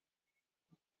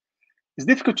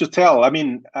difficult to tell. I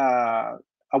mean, I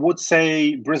would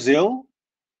say Brazil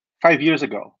 5 years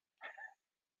ago.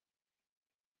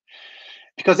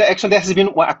 Because actually there has been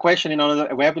a question in another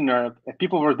webinar.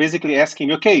 People were basically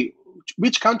asking, okay,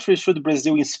 which country should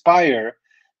Brazil inspire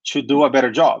to do a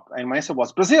better job? And my answer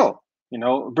was Brazil.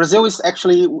 Brazil is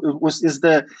actually is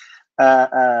the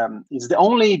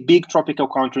only big tropical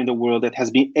country in the world that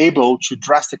has been able to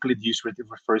drastically reduce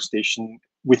reforestation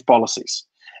with policies,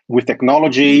 with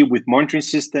technology, with monitoring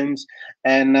systems,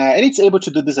 and it's able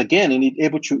to do this again, and it's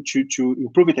able to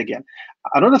improve it again.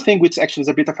 Another thing which actually is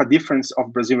a bit of a difference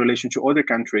of Brazil in relation to other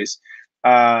countries,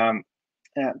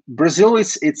 Brazil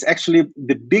it's actually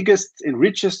the biggest and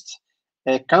richest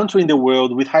country in the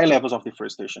world with high levels of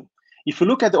deforestation. If you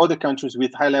look at the other countries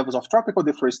with high levels of tropical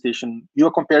deforestation, you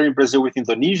are comparing Brazil with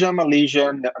Indonesia,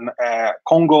 Malaysia,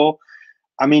 Congo.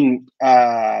 I mean,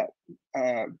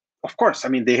 of course, I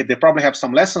mean, they probably have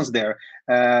some lessons there,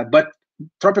 but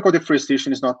tropical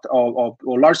deforestation is not, or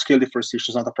large-scale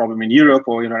deforestation is not a problem in Europe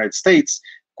or United States.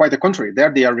 Quite the contrary,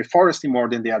 there they are reforesting more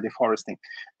than they are deforesting.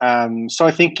 So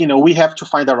I think, we have to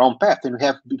find our own path, and we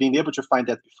have been able to find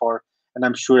that before, and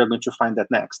I'm sure we're going to find that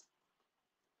next.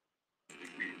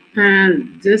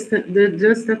 Just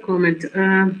a comment.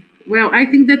 Well, I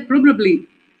think that probably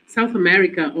South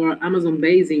America or Amazon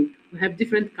Basin, we have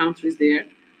different countries there,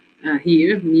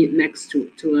 here next to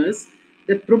us,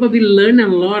 that probably learn a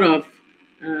lot of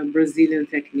Brazilian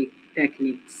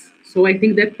techniques. So I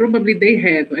think that probably they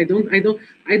have. I don't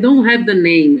have the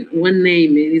name. One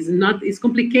name. It's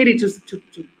complicated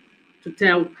to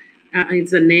tell.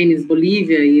 It's a name is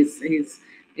Bolivia, is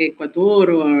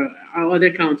Ecuador or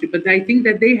other country, but I think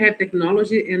that they have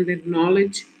technology and the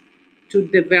knowledge to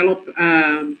develop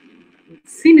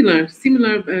similar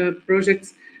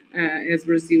projects as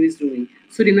Brazil is doing.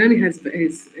 Suriname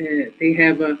they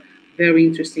have very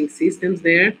interesting systems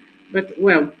there, but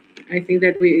well, I think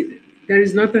that there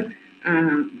is not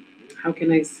how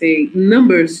can I say,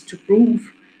 numbers to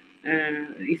prove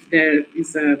if there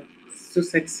is a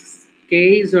success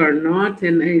case or not,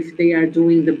 and if they are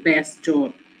doing the best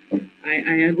job.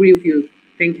 I agree with you.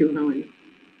 Thank you, Raoni.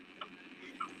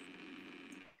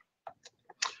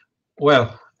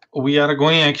 Well, we are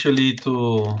going actually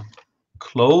to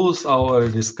close our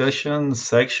discussion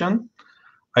section.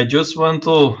 I just want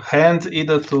to hand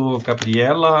either to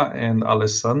Gabriela and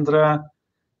Alessandra,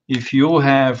 if you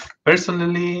have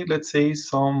personally, let's say,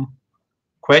 some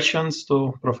questions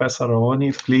to Professor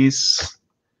Raoni, please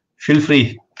feel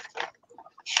free.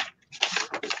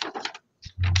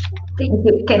 Thank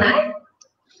you.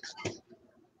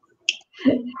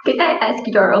 Can I ask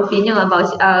your opinion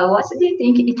about what do you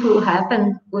think it will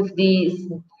happen with these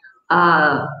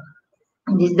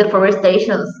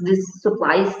deforestations, these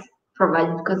supplies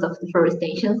provided because of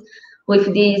deforestation,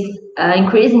 with this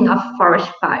increasing of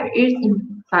forest fires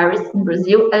in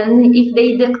Brazil, and if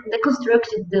they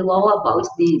deconstructed the law about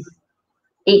these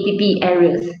APP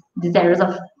areas, these areas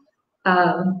of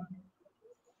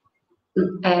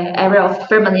area of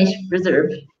permanent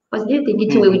reserve. What do you think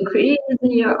it will increase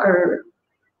or?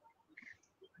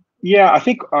 Yeah, I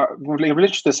think in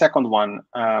relation to the second one,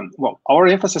 well, our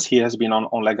emphasis here has been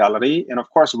on legality, and of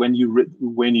course, when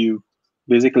you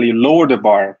basically lower the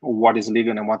bar, what is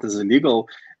legal and what is illegal,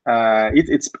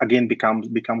 it's again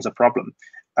becomes a problem.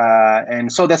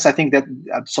 And so that's, I think that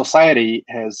society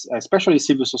has, especially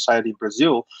civil society in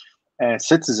Brazil,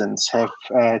 citizens have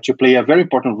to play a very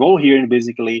important role here in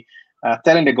basically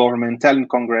telling the government, telling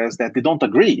Congress that they don't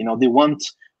agree. You know, they want,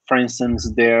 for instance,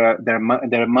 their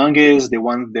mangues, they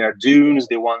want their dunes,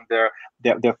 they want their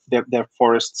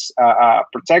forests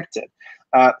protected.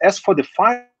 As for the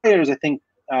fires, I think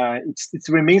it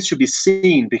remains to be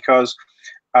seen, because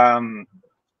and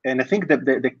I think that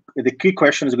the key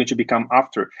question is going to become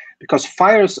after, because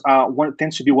fires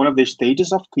tends to be one of the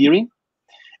stages of clearing.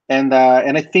 And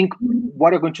I think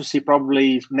what we're going to see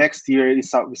probably next year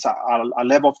is a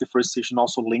level of deforestation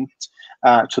also linked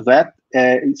to that,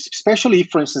 especially,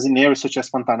 for instance, in areas such as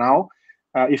Pantanal.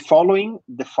 If following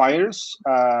the fires,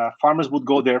 farmers would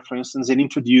go there, for instance, and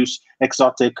introduce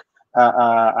exotic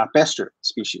pasture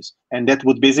species, and that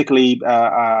would basically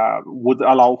would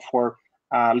allow for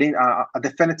a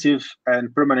definitive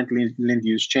and permanent land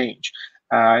use change.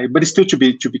 But it's still to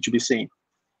be seen.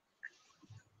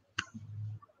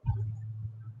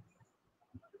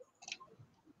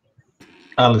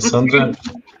 Alessandra.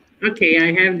 Okay,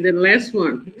 I have the last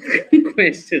one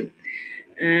question.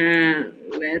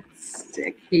 Let's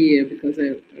check here, because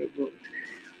I wrote.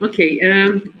 Okay,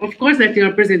 of course that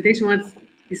your presentation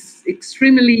is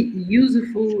extremely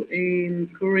useful in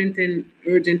current and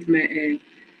urgent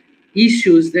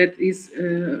issues that is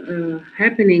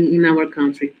happening in our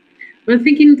country. But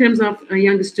thinking in terms of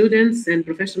young students and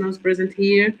professionals present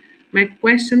here, my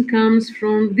question comes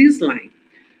from this line.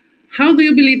 How do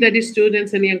you believe that the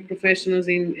students and young professionals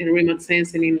in remote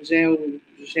sensing, in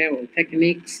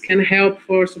geotechniques, can help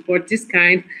for support this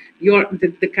kind,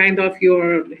 the kind of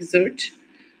your research?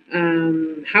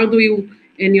 How do you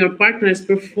and your partners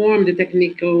perform the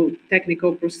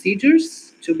technical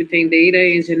procedures to obtain data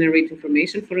and generate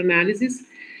information for analysis,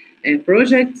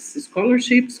 projects,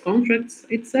 scholarships, contracts?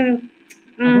 It's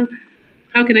how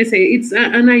can I say? It's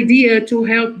an idea to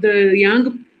help the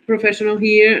young professional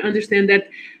here understand that.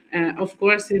 Of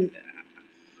course, even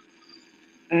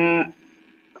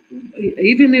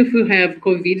if we have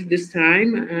COVID this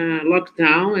time,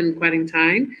 lockdown and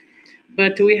quarantine,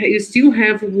 but we still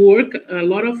have work, a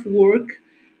lot of work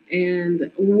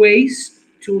and ways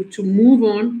to move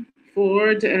on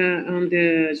forward on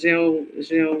the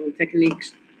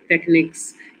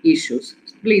geotechnics issues.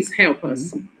 Please help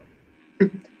us.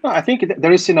 I think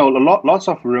there is, lots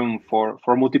of room for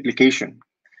multiplication.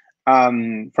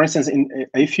 For instance,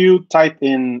 if you type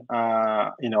in,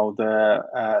 the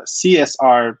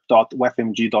csr.ufmg.br,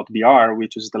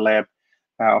 which is the lab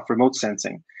of remote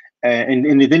sensing,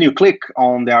 and then you click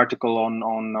on the article on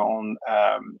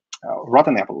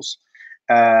rotten apples,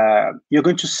 you're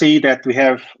going to see that we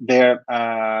have there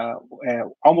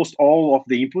almost all of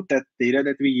the input data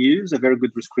that we use, a very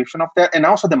good description of that, and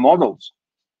also the models.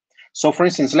 So, for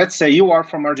instance, let's say you are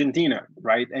from Argentina,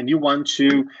 right, and you want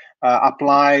to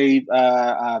apply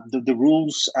the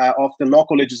rules of the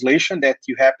local legislation that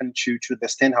you happen to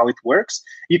understand how it works.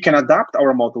 You can adapt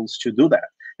our models to do that,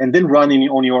 and then run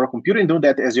on your computer and do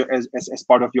that as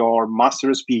part of your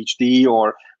master's, PhD,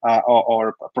 or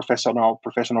professional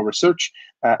research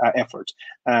effort.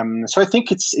 So I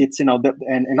think it's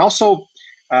and also.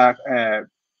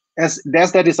 As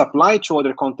that is applied to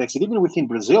other contexts, even within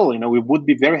Brazil, we would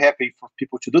be very happy for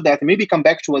people to do that and maybe come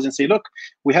back to us and say, look,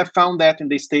 we have found that in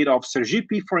the state of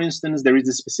Sergipe, for instance, there is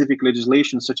a specific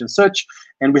legislation such and such,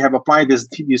 and we have applied this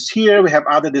here, we have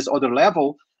added this other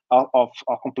level of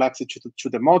complexity to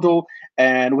the model,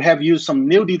 and we have used some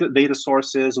new data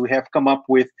sources, we have come up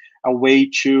with a way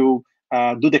to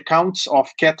do the counts of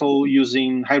cattle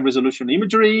using high resolution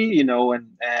imagery,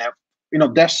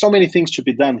 and there's so many things to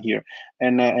be done here,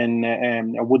 and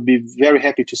I would be very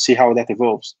happy to see how that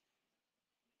evolves.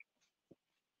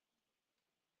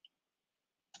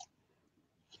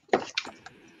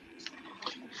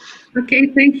 Okay,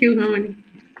 thank you, Raoni.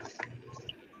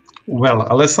 Well,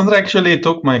 Alessandra actually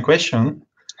took my question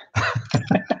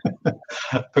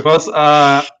because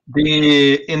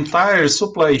the entire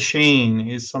supply chain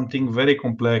is something very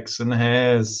complex and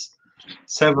has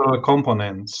several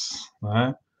components.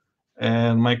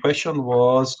 And my question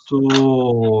was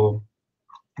to,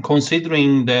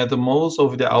 considering that most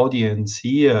of the audience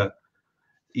here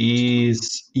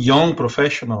is young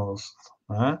professionals,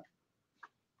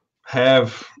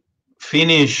 have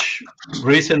finished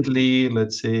recently,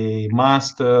 let's say,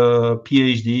 master,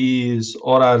 PhDs,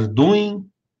 or are doing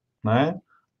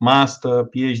master,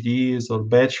 PhDs, or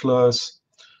bachelors.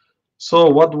 So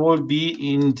what would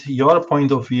be, in your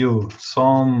point of view,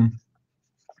 some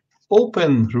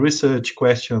open research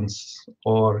questions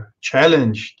or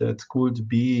challenge that could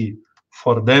be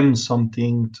for them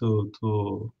something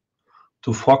to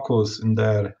focus in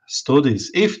their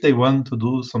studies if they want to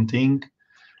do something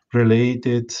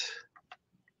related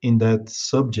in that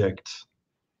subject,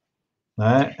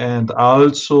 and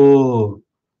also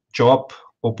job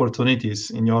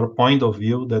opportunities in your point of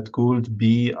view that could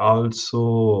be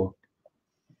also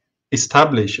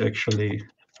established actually.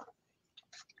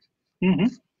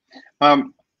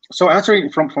 So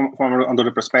answering from another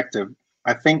perspective,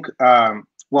 I think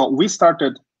well, we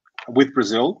started with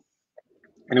Brazil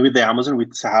and with the Amazon,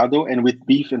 with Cerrado, and with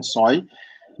beef and soy,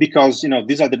 because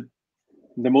these are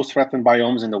the most threatened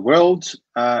biomes in the world.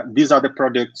 These are the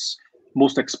products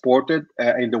most exported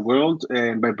in the world,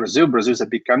 and by Brazil. Brazil is a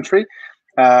big country.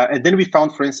 And then we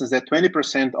found, for instance, that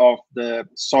 20% of the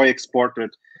soy exported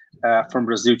from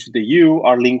Brazil to the EU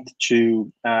are linked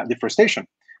to deforestation.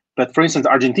 But for instance,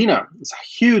 Argentina is a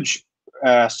huge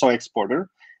soy exporter,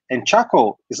 and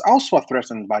Chaco is also a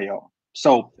threatened biome.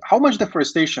 So how much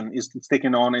deforestation is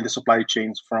taken on in the supply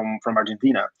chains from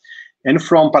Argentina and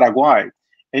from Paraguay,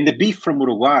 and the beef from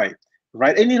Uruguay,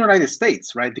 right? And in the United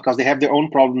States, right? Because they have their own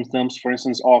problems, for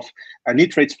instance, of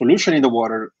nitrates pollution in the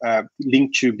water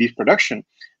linked to beef production.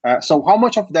 So how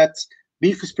much of that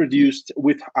beef is produced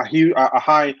with a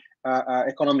high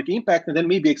economic impact and then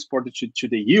maybe exported to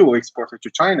the EU or exported to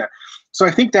China? So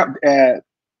I think that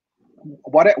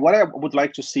what I would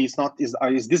like to see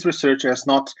is this research as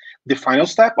not the final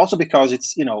step, also because it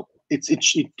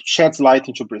sheds light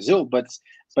into Brazil, but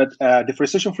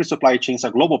deforestation-free supply chains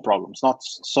are global problems, not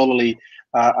solely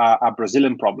a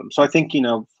Brazilian problem. So I think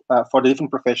for the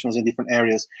different professionals in different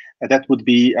areas, that would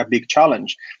be a big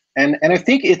challenge. And I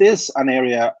think it is an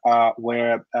area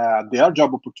where there are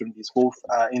job opportunities, both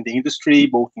in the industry,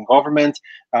 both in government,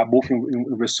 both in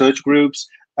research groups.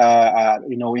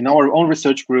 In our own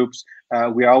research groups,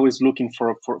 we are always looking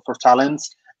for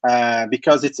talents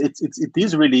because it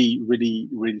is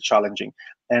really challenging,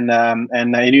 and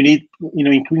you need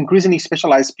increasingly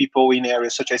specialized people in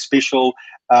areas such as spatial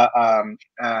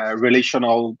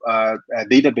relational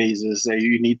databases.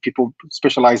 You need people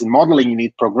specialized in modeling. You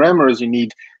need programmers. You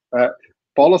need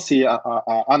policy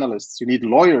analysts. You need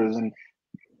lawyers, and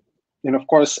of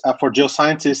course for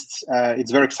geoscientists,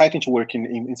 it's very exciting to work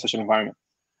in such an environment.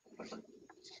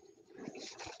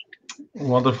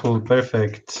 Wonderful,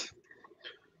 perfect.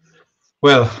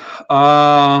 Well,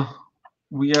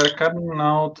 we are coming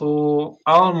now to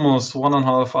almost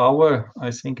 1.5 hours.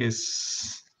 I think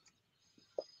it's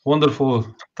wonderful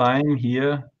time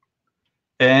here,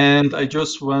 and I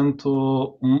just want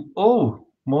to. Oh,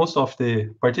 most of the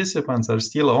participants are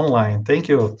still online. Thank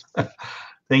you,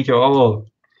 thank you all.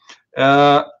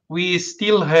 We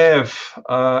still have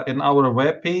in our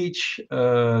webpage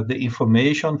the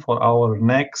information for our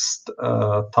next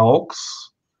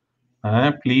talks.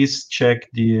 Please check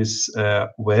this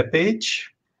webpage.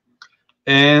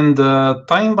 And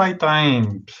time by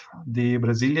time, the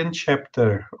Brazilian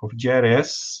chapter of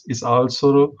GRS is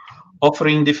also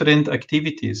offering different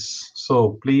activities.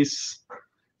 So please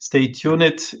stay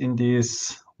tuned in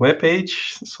this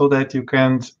webpage so that you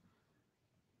can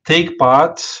take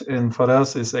part, and for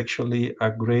us it's actually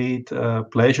a great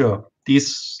pleasure.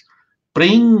 This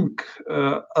bring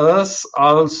us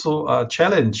also a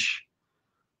challenge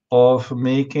of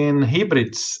making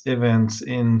hybrids events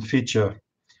in future,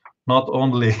 not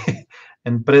only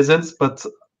in presence but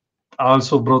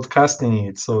also broadcasting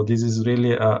it. So this is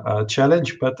really a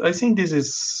challenge, but I think this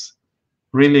is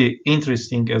really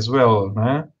interesting as well,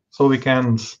 so we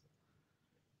can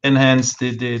enhance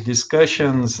the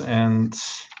discussions and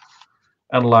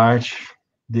enlarge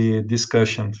the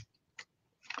discussion.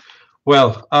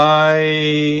 Well,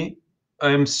 I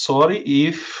am sorry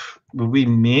if we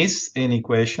missed any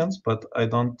questions, but I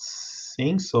don't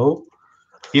think so.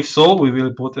 If so, we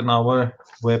will put in our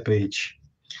webpage.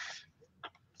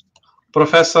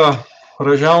 Professor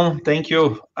Rajão, thank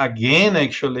you again,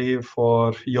 actually,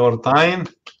 for your time.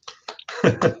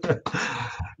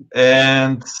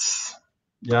 And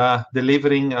yeah,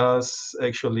 delivering us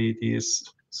actually this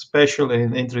special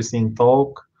and interesting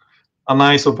talk. A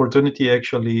nice opportunity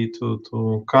actually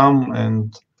to come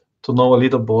and to know a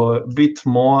little bit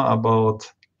more about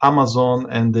Amazon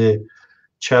and the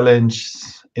challenge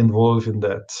involved in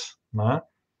that.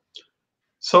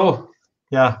 So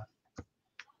yeah,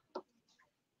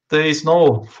 there is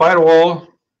no firewall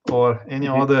or any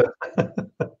other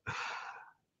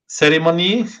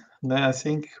ceremony. I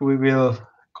think we will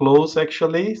close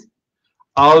actually.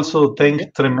 I also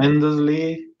thank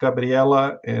tremendously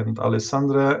Gabriela and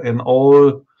Alessandra and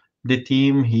all the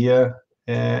team here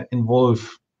involved.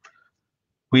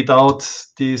 Without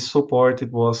this support,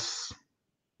 it was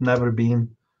never been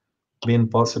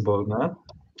possible. No?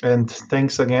 And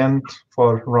thanks again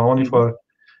for Raoni for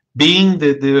being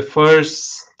the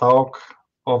first talk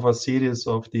of a series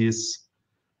of these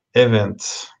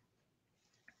events.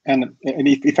 And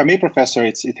if I may, Professor,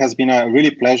 it has been a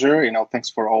really pleasure. Thanks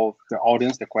for all the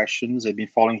audience, the questions. I've been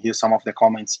following here some of the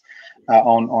comments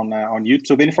on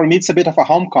YouTube. And for me, it's a bit of a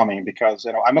homecoming because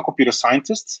I'm a computer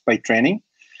scientist by training,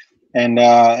 and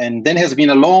then has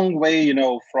been a long way,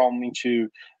 from into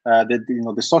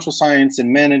the social science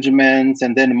and management,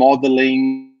 and then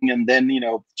modeling, and then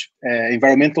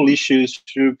environmental issues.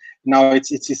 Now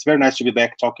it's very nice to be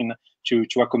back talking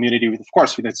to a community with, of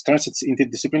course, with it's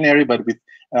interdisciplinary, but with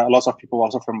lots of people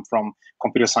also from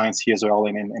computer science here as well,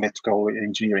 and electrical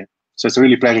engineering. So it's a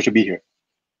really pleasure to be here.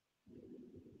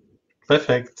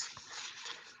 Perfect.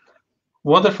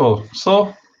 Wonderful.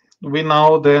 So we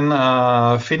now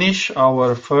then finish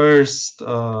our first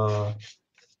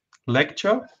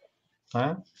lecture.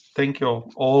 Thank you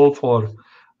all for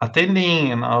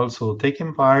attending and also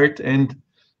taking part. And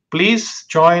please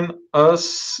join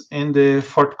us in the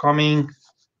forthcoming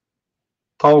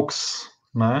talks.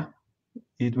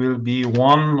 It will be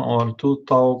 1 or 2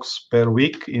 talks per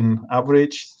week in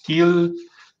average till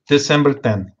December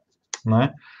 10.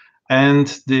 And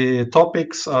the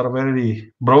topics are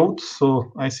very broad,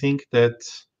 so I think that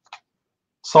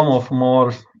some of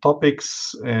more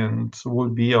topics and will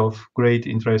be of great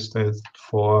interest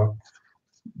for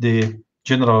the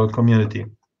general community.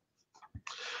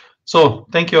 So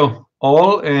thank you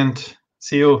all and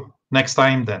see you next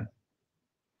time then.